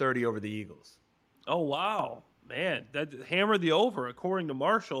 31-30 over the Eagles. Oh, wow. Man, that hammered the over according to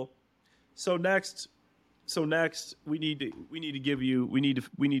Marshall. So next we need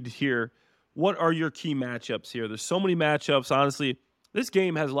to hear What are your key matchups here? There's so many matchups. Honestly, this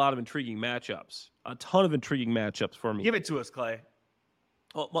game has a lot of intriguing matchups. A ton of intriguing matchups for me. Give it to us, Clay.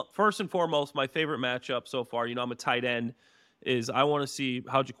 Well, first and foremost, my favorite matchup so far, I'm a tight end, is I want to see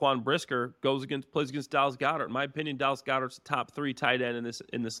how Jaquan Brisker plays against Dallas Goedert. In my opinion, Dallas Goedert's the top 3 tight end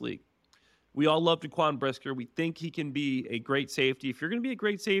in this league. We all love Jaquan Brisker. We think he can be a great safety. If you're going to be a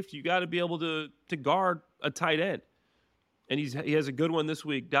great safety, you got to be able to guard a tight end. And he has a good one this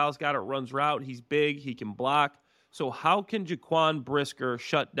week. Dallas Goedert runs route. He's big. He can block. So how can Jaquan Brisker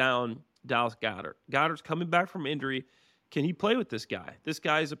shut down Dallas Goedert? Goedert's coming back from injury. Can he play with this guy? This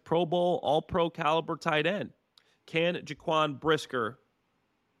guy's a Pro Bowl, all-pro caliber tight end. Can Jaquan Brisker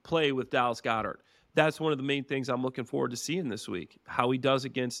play with Dallas Goedert? That's one of the main things I'm looking forward to seeing this week, how he does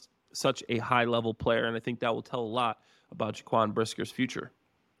against such a high-level player, and I think that will tell a lot about Jaquan Brisker's future.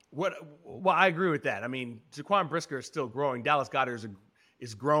 Well, I agree with that. I mean, Jaquan Brisker is still growing. Dallas Goedert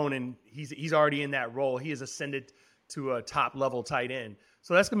is grown, and he's already in that role. He has ascended to a top-level tight end.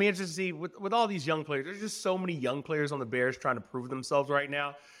 So that's going to be interesting to see with all these young players. There's just so many young players on the Bears trying to prove themselves right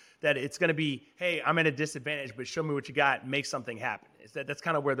now that it's going to be, hey, I'm at a disadvantage, but show me what you got, make something happen. That's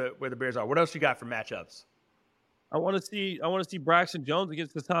kind of where the Bears are. What else you got for matchups? I want to see Braxton Jones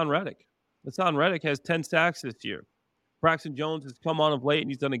against Hassan Reddick. Hassan Reddick has 10 sacks this year. Braxton Jones has come on of late, and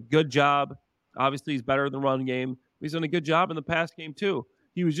he's done a good job. Obviously, he's better in the run game. He's done a good job in the pass game, too.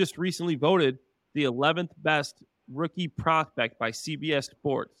 He was just recently voted the 11th best rookie prospect by CBS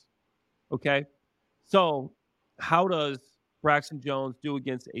Sports. Okay? So how does Braxton Jones do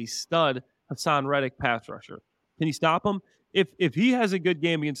against a stud Hassan Reddick pass rusher? Can he stop him? If he has a good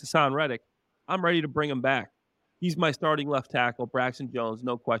game against Hassan Reddick, I'm ready to bring him back. He's my starting left tackle, Braxton Jones,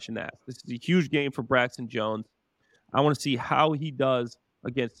 no question asked. This is a huge game for Braxton Jones. I want to see how he does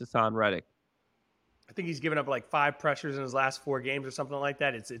against Hassan Reddick. I think he's given up like 5 pressures in his last 4 games or something like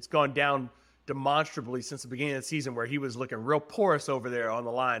that. It's gone down demonstrably since the beginning of the season, where he was looking real porous over there on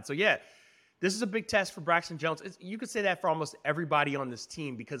the line. So, yeah, this is a big test for Braxton Jones. You could say that for almost everybody on this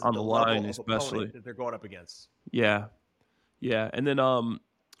team because of the line, level of opponent that they're going up against. Yeah. And then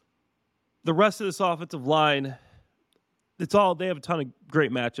the rest of this offensive line, they have a ton of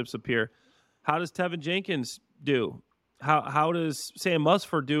great matchups up here. How does Tevin Jenkins do? How does Sam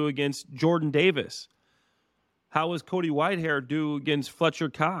Musford do against Jordan Davis? How does Cody Whitehair do against Fletcher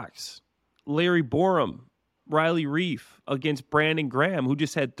Cox? Larry Borum, Riley Reif against Brandon Graham, who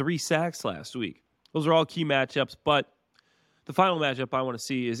just had 3 sacks last week. Those are all key matchups, but the final matchup I want to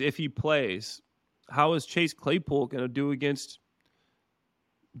see is if he plays, how is Chase Claypool going to do against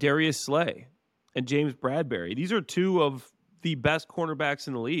Darius Slay and James Bradbury? These are 2 of the best cornerbacks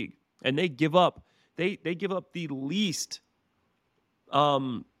in the league, and they give up the least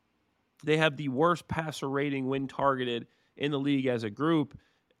they have the worst passer rating when targeted in the league as a group.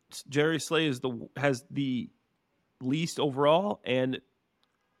 Darius Slay has the least overall, and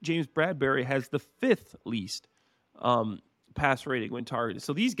James Bradbury has the 5th least pass rating when targeted.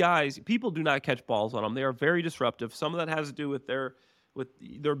 So these guys, people do not catch balls on them. They are very disruptive. Some of that has to do with their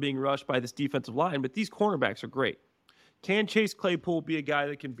being rushed by this defensive line, but these cornerbacks are great. Can Chase Claypool be a guy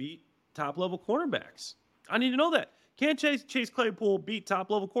that can beat top-level cornerbacks? I need to know that. Can Chase Claypool beat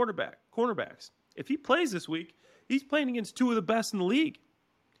top-level cornerbacks? If he plays this week, he's playing against 2 of the best in the league.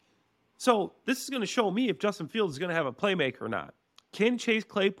 So this is going to show me if Justin Fields is going to have a playmaker or not. Can Chase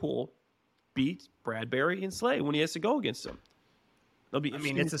Claypool beat Bradbury and Slay when he has to go against them?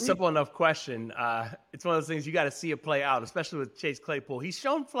 It's a simple enough question. It's one of those things you got to see it play out, especially with Chase Claypool. He's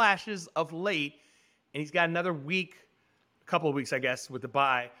shown flashes of late, and he's got another couple of weeks, I guess, with the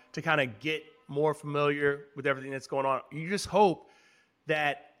bye to kind of get more familiar with everything that's going on. You just hope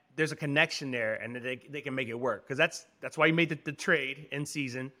that there's a connection there and that they can make it work, because that's why you made the trade in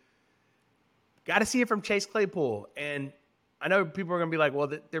season. Got to see it from Chase Claypool. And I know people are going to be like, well,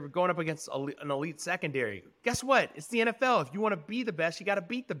 they're going up against an elite secondary. Guess what? It's the NFL. If you want to be the best, you got to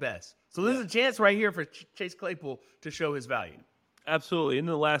beat the best. So there's a chance right here for Chase Claypool to show his value. Absolutely. And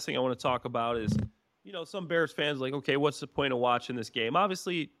then the last thing I want to talk about is, some Bears fans are like, okay, what's the point of watching this game?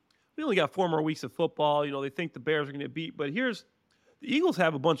 Obviously, we only got 4 more weeks of football. They think the Bears are going to get beat. But the Eagles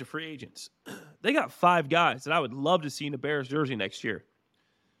have a bunch of free agents. They got 5 guys that I would love to see in a Bears jersey next year.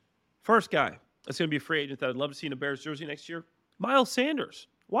 First guy that's going to be a free agent that I'd love to see in a Bears jersey next year, Miles Sanders.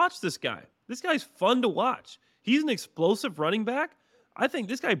 Watch this guy. This guy's fun to watch. He's an explosive running back. I think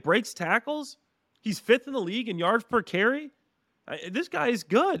this guy breaks tackles. He's 5th in the league in yards per carry. This guy is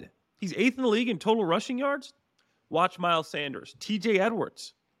good. He's 8th in the league in total rushing yards. Watch Miles Sanders. TJ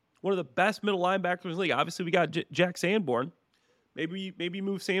Edwards, one of the best middle linebackers in the league. Obviously, we got Jack Sanborn. Maybe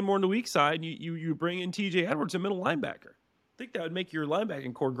move Sanborn to weak side, and you bring in TJ Edwards, a middle linebacker. I think that would make your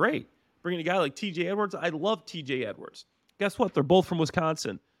linebacking core great. bringing a guy like T.J. Edwards. I love T.J. Edwards. Guess what? They're both from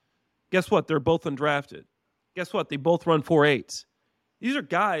Wisconsin. Guess what? They're both undrafted. Guess what? They both run 4.8s. These are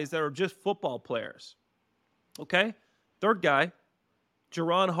guys that are just football players. Okay? Third guy,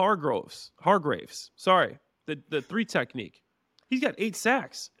 Jerron Hargraves. Sorry, the 3 technique. He's got 8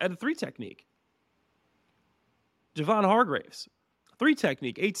 sacks at a 3 technique. Javon Hargraves, 3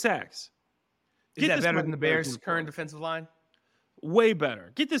 technique, 8 sacks. Is that better than the Bears' current defensive line? Way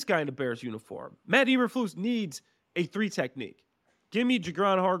better. Get this guy in the Bears uniform. Matt Eberflus needs a 3 technique. Give me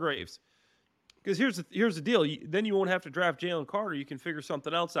Javon Hargraves. Because here's the deal. Then you won't have to draft Jalen Carter. You can figure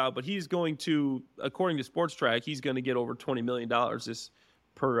something else out. But he's going to, according to Sports Track, he's going to get over $20 million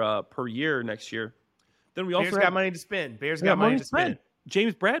per year next year. Then we also got money to spend. Bears got money to spend.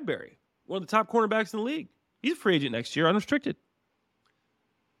 James Bradbury, one of the top cornerbacks in the league. He's a free agent next year, unrestricted.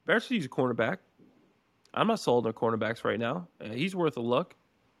 Bears could use a cornerback. I'm not sold on cornerbacks right now. He's worth a look.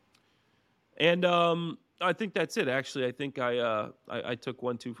 And I think that's it. Actually, I think I took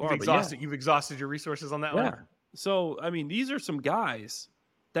one too far. You've exhausted your resources on that one? So, I mean, these are some guys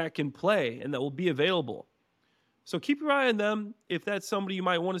that can play and that will be available. So keep your eye on them if that's somebody you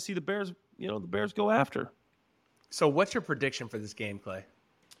might want to see the Bears go after. So what's your prediction for this game, Clay?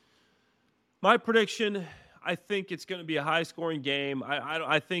 My prediction, I think it's going to be a high-scoring game.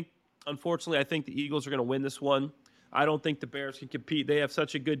 I think, unfortunately, I think the Eagles are going to win this one. I don't think the Bears can compete. They have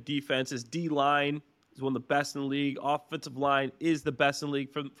such a good defense. His D-line is one of the best in the league. Offensive line is the best in the league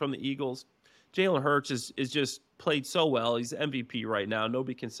from the Eagles. Jalen Hurts is just played so well. He's the MVP right now.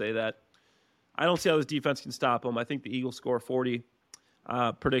 Nobody can say that. I don't see how this defense can stop him. I think the Eagles score 40.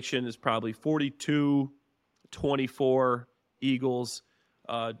 Prediction is probably 42-24 Eagles.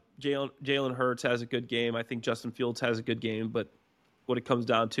 Jalen Hurts has a good game. I think Justin Fields has a good game, but what it comes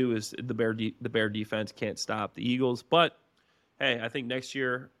down to is the Bear defense can't stop the Eagles. But hey, I think next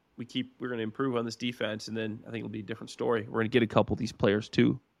year we're going to improve on this defense, and then I think it'll be a different story. We're going to get a couple of these players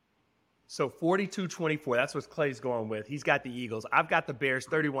too. So 42-24, that's what Clay's going with. He's got the Eagles. I've got the Bears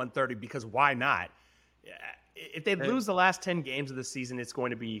 31-30 because why not? If they lose the last 10 games of the season, it's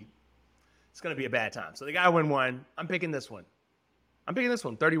going to be a bad time. So they got to win one. I'm picking this one.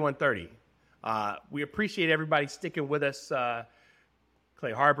 31-30. We appreciate everybody sticking with us.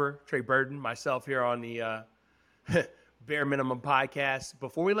 Clay Harbor, Trey Burton, myself here on the Bare Minimum Podcast.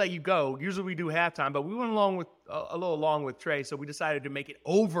 Before we let you go, usually we do halftime, but we went a little along with Trey, so we decided to make it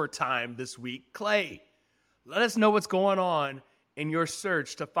overtime this week. Clay, let us know what's going on in your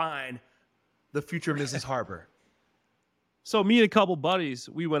search to find the future Mrs. Harbor. So me and a couple buddies,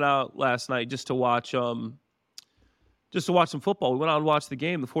 we went out last night just to watch some football. We went out and watched the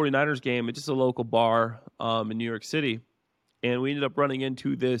game, the 49ers game, at just a local bar in New York City. And we ended up running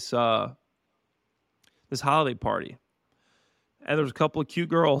into this holiday party. And there was a couple of cute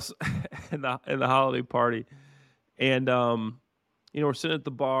girls in the holiday party. And, we're sitting at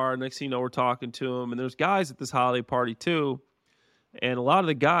the bar. Next thing you know, we're talking to them. And there's guys at this holiday party, too. And a lot of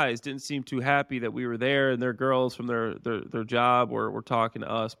the guys didn't seem too happy that we were there, and their girls from their job were talking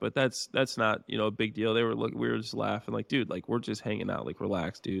to us. But that's not, a big deal. We were just laughing like, dude, like, we're just hanging out. Like,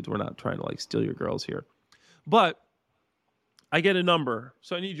 relax, dudes. We're not trying to, like, steal your girls here. But I get a number.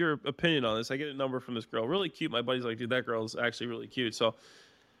 So I need your opinion on this. I get a number from this girl. Really cute. My buddy's like, dude, that girl's actually really cute. So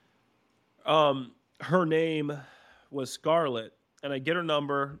her name was Scarlett, and I get her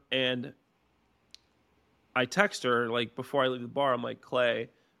number, and I text her, like, before I leave the bar. I'm like, Clay,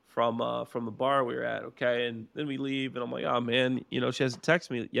 from the bar we were at, okay? And then we leave, and I'm like, oh, man, she hasn't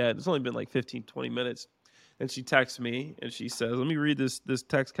texted me yet. It's only been like 15, 20 minutes. And she texts me, and she says, let me read this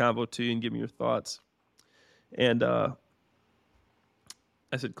text combo to you and give me your thoughts. And I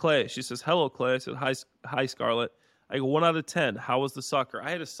said, Clay. She says, hello, Clay. I said, hi, Scarlett. I go, 1 out of 10. How was the sucker? I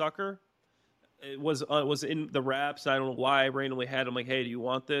had a sucker. It was in the wraps. I don't know why I randomly had it. I'm like, hey, do you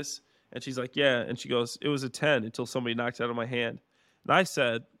want this? And she's like, yeah. And she goes, it was a 10 until somebody knocked it out of my hand. And I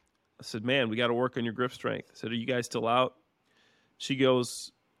said, man, we got to work on your grip strength. I said, are you guys still out? She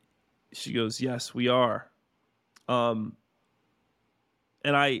goes, yes, we are. And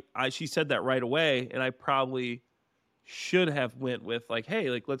she said that right away. And I probably should have went with like, hey,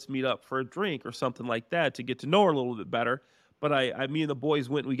 like, let's meet up for a drink or something like that to get to know her a little bit better. But me and the boys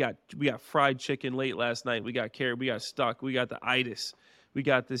went, we got fried chicken late last night. We got carried, we got stuck, we got the itis. We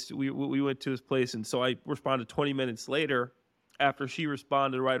got this, we went to his place. And so I responded 20 minutes later after she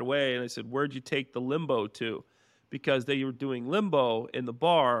responded right away. And I said, where'd you take the limbo to? Because they were doing limbo in the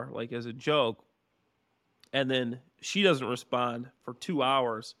bar, like as a joke. And then she doesn't respond for 2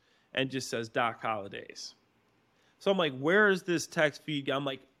 hours and just says Doc Holidays. So I'm like, where is this text feed? I'm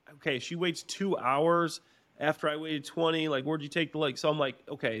like, okay, she waits 2 hours after I waited 20, like, where'd you take the leg? So I'm like,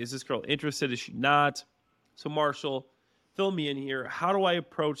 okay, is this girl interested? Is she not? So Marshall, fill me in here. How do I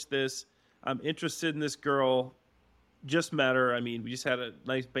approach this? I'm interested in this girl. Just met her. I mean, we just had a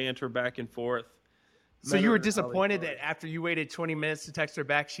nice banter back and forth. So you were disappointed that after you waited 20 minutes to text her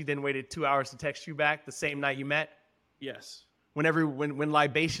back, she then waited 2 hours to text you back the same night you met? Yes. When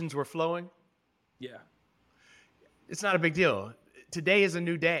libations were flowing? Yeah. It's not a big deal. Today is a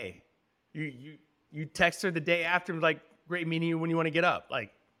new day. You text her the day after, like, great meeting you when you want to get up.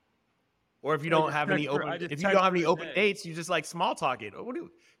 Like, or if you don't have any open dates, you just like small talk it.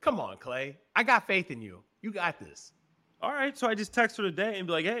 Come on, Clay. I got faith in you. You got this. All right. So I just text her today and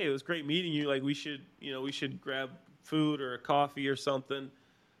be like, hey, it was great meeting you. Like, we should grab food or a coffee or something.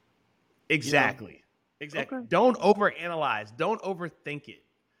 Exactly. Exactly. Okay. Don't overanalyze. Don't overthink it.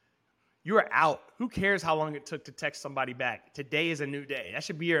 You are out. Who cares how long it took to text somebody back? Today is a new day. That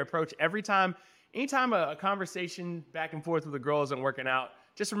should be your approach every time. Anytime a conversation back and forth with a girl isn't working out,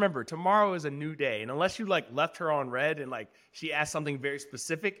 just remember, tomorrow is a new day. And unless you like left her on red and like she asked something very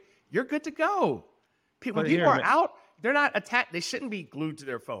specific, you're good to go. When people are out, they're not attacked. They shouldn't be glued to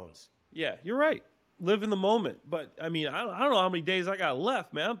their phones. Yeah, you're right. Live in the moment. But I mean, I don't know how many days I got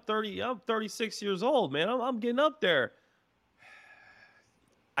left, man. I'm 36 years old, man. I'm getting up there.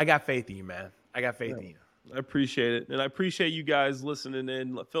 I got faith in you, man. I got faith in you. I appreciate it, and I appreciate you guys listening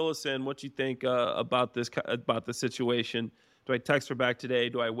in. Fill us in what you think about the situation. Do I text her back today?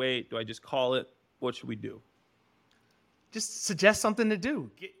 Do I wait? Do I just call it? What should we do? Just suggest something to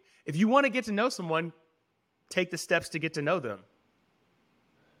do. If you want to get to know someone, take the steps to get to know them.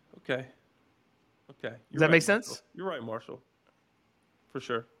 Okay. Does that make sense? Marshall. You're right, Marshall. For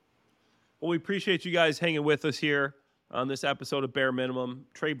sure. Well, we appreciate you guys hanging with us here on this episode of Bare Minimum.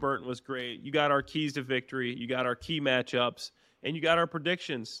 Trey Burton was great. You got our keys to victory. You got our key matchups. And you got our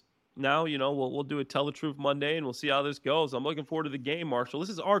predictions. Now, we'll do a Tell the Truth Monday, and we'll see how this goes. I'm looking forward to the game, Marshall. This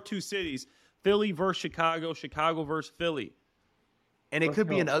is our two cities, Philly versus Chicago, Chicago versus Philly. And it could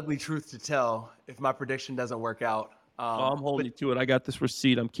be an ugly truth to tell if my prediction doesn't work out. I'm holding you to it. I got this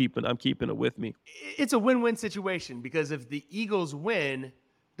receipt. I'm keeping it with me. It's a win-win situation because if the Eagles win,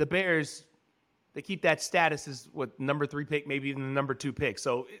 the Bears, they keep that status as number 3 pick, maybe even the number 2 pick.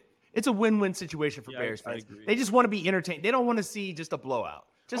 So it's a win-win situation for Bears fans. They just want to be entertained. They don't want to see just a blowout.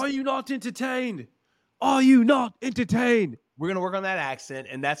 Are you not entertained? Are you not entertained? We're going to work on that accent,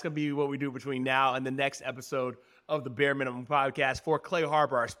 and that's going to be what we do between now and the next episode of the Bare Minimum Podcast. For Clay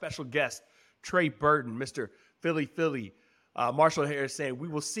Harbor, our special guest, Trey Burton, Mr. Philly, Marshall Harris saying we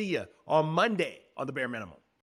will see you on Monday on the Bare Minimum.